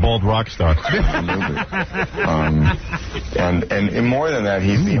plays a bald rock star. And more than that,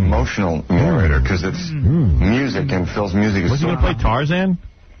 he's the emotional narrator, because it's music, and Phil's music is Was he going to play Tarzan?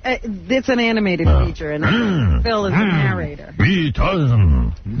 It's an animated feature, and Phil is the narrator. Me,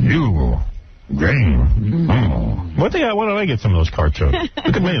 Tarzan. You. Green. Why don't I get some of those cartoons?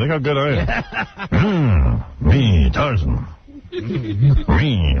 Look at me. Look how good I am. Me, Tarzan.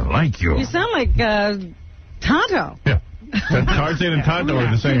 Me, like you. You sound like Tonto. Yeah. Tarzan and Tonto are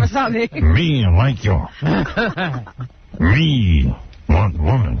the same. Kimasabi. Me, like you. Me, want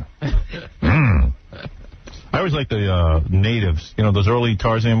woman. I always like the natives. You know, those early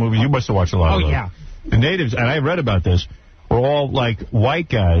Tarzan movies. You must have watched a lot of those. Yeah. The natives, and I read about this, were all like white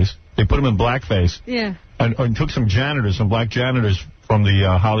guys. They put them in blackface. Yeah. And took some black janitors from the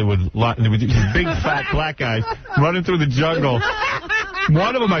Hollywood lot. And they were these big, fat black guys running through the jungle.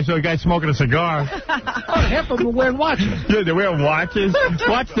 One of them, I saw a guy smoking a cigar. Half of them were wearing watches. Yeah, they're wearing watches.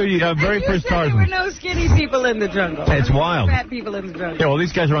 Watch the very first Tarzan. There were no skinny people in the jungle. It's wild. Fat people in the jungle. Yeah, well,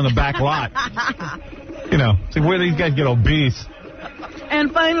 these guys are on the back lot. You know, so where do these guys get obese?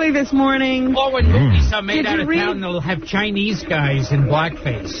 And finally this morning... Or when movies are made out of town, they'll have Chinese guys in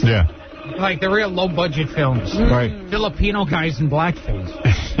blackface. Yeah. Like the real low-budget films. Right. Filipino guys in blackface.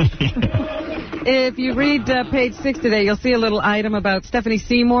 If you read page 6 today, you'll see a little item about Stephanie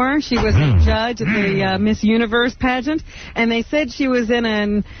Seymour. She was a judge at the Miss Universe pageant, and they said she was in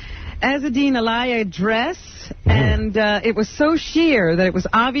an Azzedine Alaya dress, and it was so sheer that it was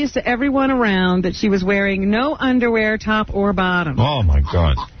obvious to everyone around that she was wearing no underwear, top or bottom. Oh, my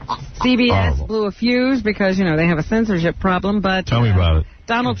God. CBS blew a fuse because, you know, they have a censorship problem, but... Tell me about it.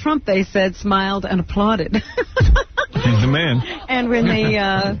 Donald Trump, they said, smiled and applauded. He's the man. And when they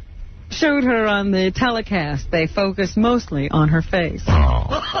showed her on the telecast, they focused mostly on her face.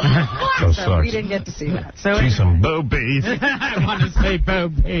 Oh, so we didn't get to see that. So see some boobies. I want to say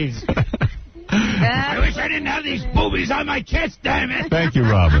boobies. I wish I didn't have these boobies on my chest, damn it. Thank you,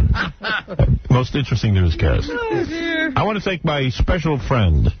 Robin. Most interesting newscast. Oh, dear. I want to thank my special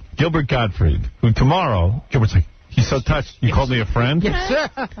friend, Gilbert Gottfried, who tomorrow... Gilbert's like, he's so touched. You called me a friend? Yes, sir.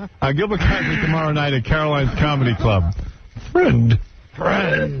 Gilbert Gottfried tomorrow night at Caroline's Comedy Club. Friend.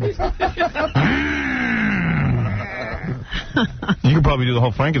 You could probably do the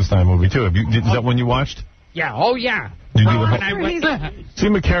whole Frankenstein movie, too. Is that one you watched? Yeah, oh, yeah. You do the whole... See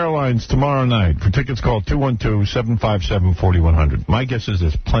him at Caroline's tomorrow night. For tickets, call 212-757-4100. My guess is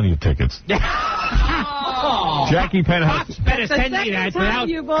there's plenty of tickets. Jackie Penthouse... Pops better send me that without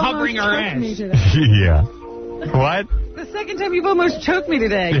covering her ass. Yeah. What? The second time you've almost choked me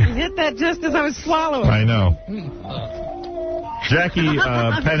today. You hit that just as I was swallowing. I know. Jackie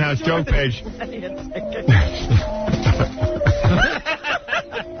Penthouse joke page.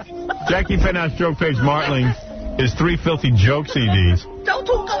 Jackie Penthouse joke page Martling is 3 filthy joke CDs. Don't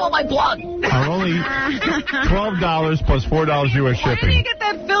talk about my blood. Are only $12 plus $4 U.S. shipping. Where do you get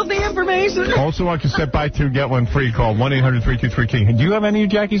that filthy information? Also on cassette, buy 2, get 1 free. Call 1-800-323-KING. Do you have any of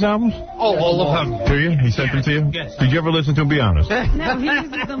Jackie's albums? Oh, all of them. Do you? He sent them to you? Yes. Did you ever listen to them? Be honest. No, he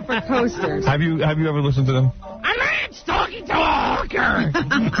uses them for posters. Have you ever listened to them? A man's talking to a hooker.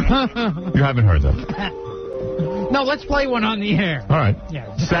 You haven't heard them. No, let's play one on the air. All right.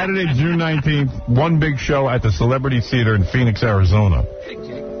 Yeah. Saturday, June 19th, one big show at the Celebrity Theater in Phoenix, Arizona.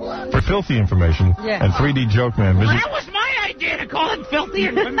 For filthy information and 3D Joke Man, visit... That was my idea to call it filthy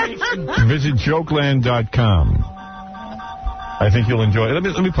information. Visit jokeland.com. I think you'll enjoy it.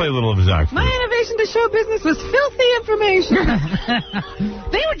 Let me play a little of his act. My innovation to show business was filthy information.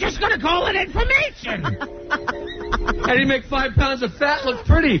 They were just going to call it information. How do you make 5 pounds of fat look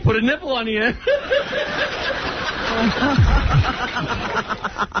pretty? Put a nipple on the end.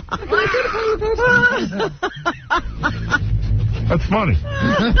 That's funny.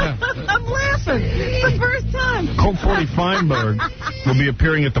 I'm laughing. It's the first time. Colt 40 Feinberg will be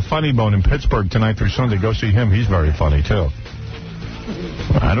appearing at the Funny Bone in Pittsburgh tonight through Sunday. Go see him. He's very funny, too.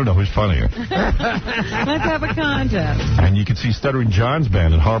 I don't know who's funnier. Let's have a contest. And you can see Stuttering John's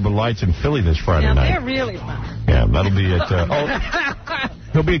band at Harbor Lights in Philly this Friday night. They're really fun. Yeah, that'll be at...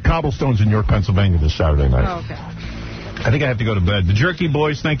 he'll be at Cobblestones in York, Pennsylvania this Saturday night. Oh, okay. I think I have to go to bed. The Jerky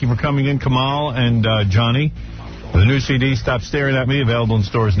Boys, thank you for coming in, Kamal and Johnny. The new CD, Stop Staring at Me, available in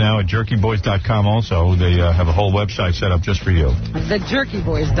stores now at jerkyboys.com also. They have a whole website set up just for you.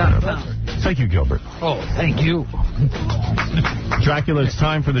 TheJerkyBoys.com. Thank you, Gilbert. Oh, thank you. Dracula, it's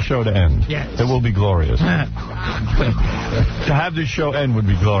time for the show to end. Yes. It will be glorious. To have this show end would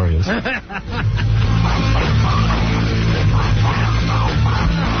be glorious. Let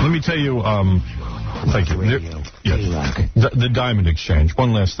me tell you, thank you. The Diamond Exchange.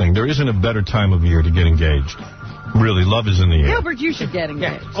 One last thing. There isn't a better time of year to get engaged. Really, love is in the air. Gilbert, you should get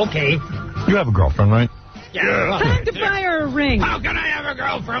engaged. Yeah, okay. You have a girlfriend, right? Yeah. Time to buy her a ring. How can I have a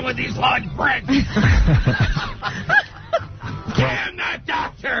girlfriend with these large breasts? Damn that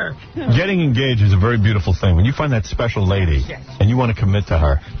doctor! Getting engaged is a very beautiful thing. When you find that special lady and you want to commit to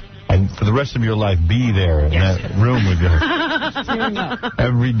her, and for the rest of your life be there in that room with her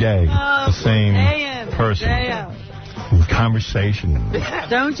every day, the same person. Conversation.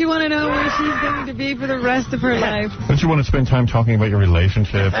 Don't you want to know where she's going to be for the rest of her life? Don't you want to spend time talking about your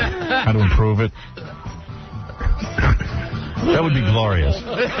relationship, how to improve it? That would be glorious.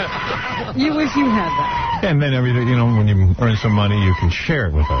 You wish you had that. And then everything, you know, when you earn some money, you can share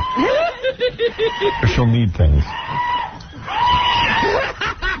it with her. Or she'll need things.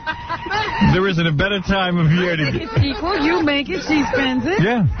 There isn't a better time of year to... It's equal. You make it, she spends it.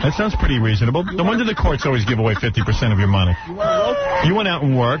 Yeah, that sounds pretty reasonable. No wonder the courts always give away 50% of your money. You went out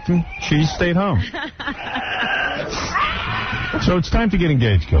and worked, and she stayed home. So it's time to get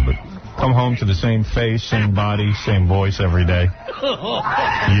engaged, Gilbert. Come home to the same face, same body, same voice every day.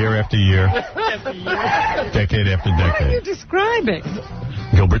 Year after year. Decade after decade. What are you describing?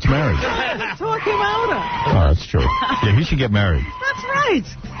 Gilbert's married. Talk him out of. Oh, that's true. Yeah, he should get married. That's right.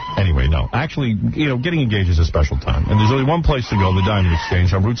 Anyway, no. Actually, you know, getting engaged is a special time. And there's only one place to go, the Diamond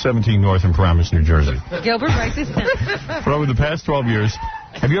Exchange, on Route 17 North in Paramus, New Jersey. Gilbert, write this down. For over the past 12 years,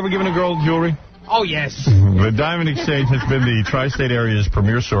 have you ever given a girl jewelry? Oh, yes. The Diamond Exchange has been the tri-state area's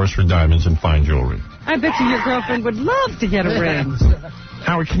premier source for diamonds and fine jewelry. I bet you your girlfriend would love to get a ring.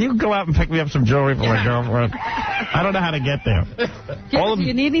 Howard, can you go out and pick me up some jewelry for my girlfriend? I don't know how to get there. Do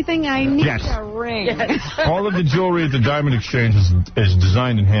you need anything? I need a ring. Yes. All of the jewelry at the Diamond Exchange is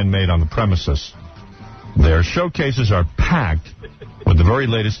designed and handmade on the premises. Their showcases are packed with the very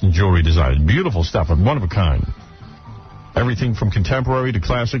latest in jewelry design. Beautiful stuff, one of a kind. Everything from contemporary to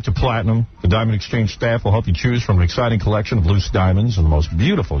classic to platinum. The Diamond Exchange staff will help you choose from an exciting collection of loose diamonds and the most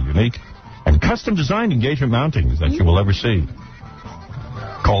beautiful, unique, and custom-designed engagement mountings that you will ever see.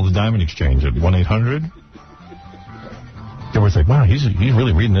 Call the Diamond Exchange at 1-800. Gilbert's like, wow, he's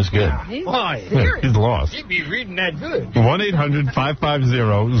really reading this good. He's lost. He'd be reading that good.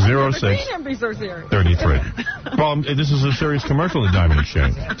 1-800-550-0633. Well, this is a serious commercial at Diamond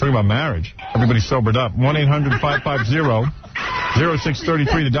Exchange. Talking about marriage. Everybody's sobered up.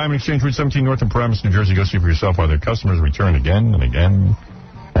 1-800-550-0633. The Diamond Exchange, Route 17 North in Paramus, New Jersey. Go see for yourself while their customers return again and again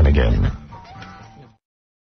and again.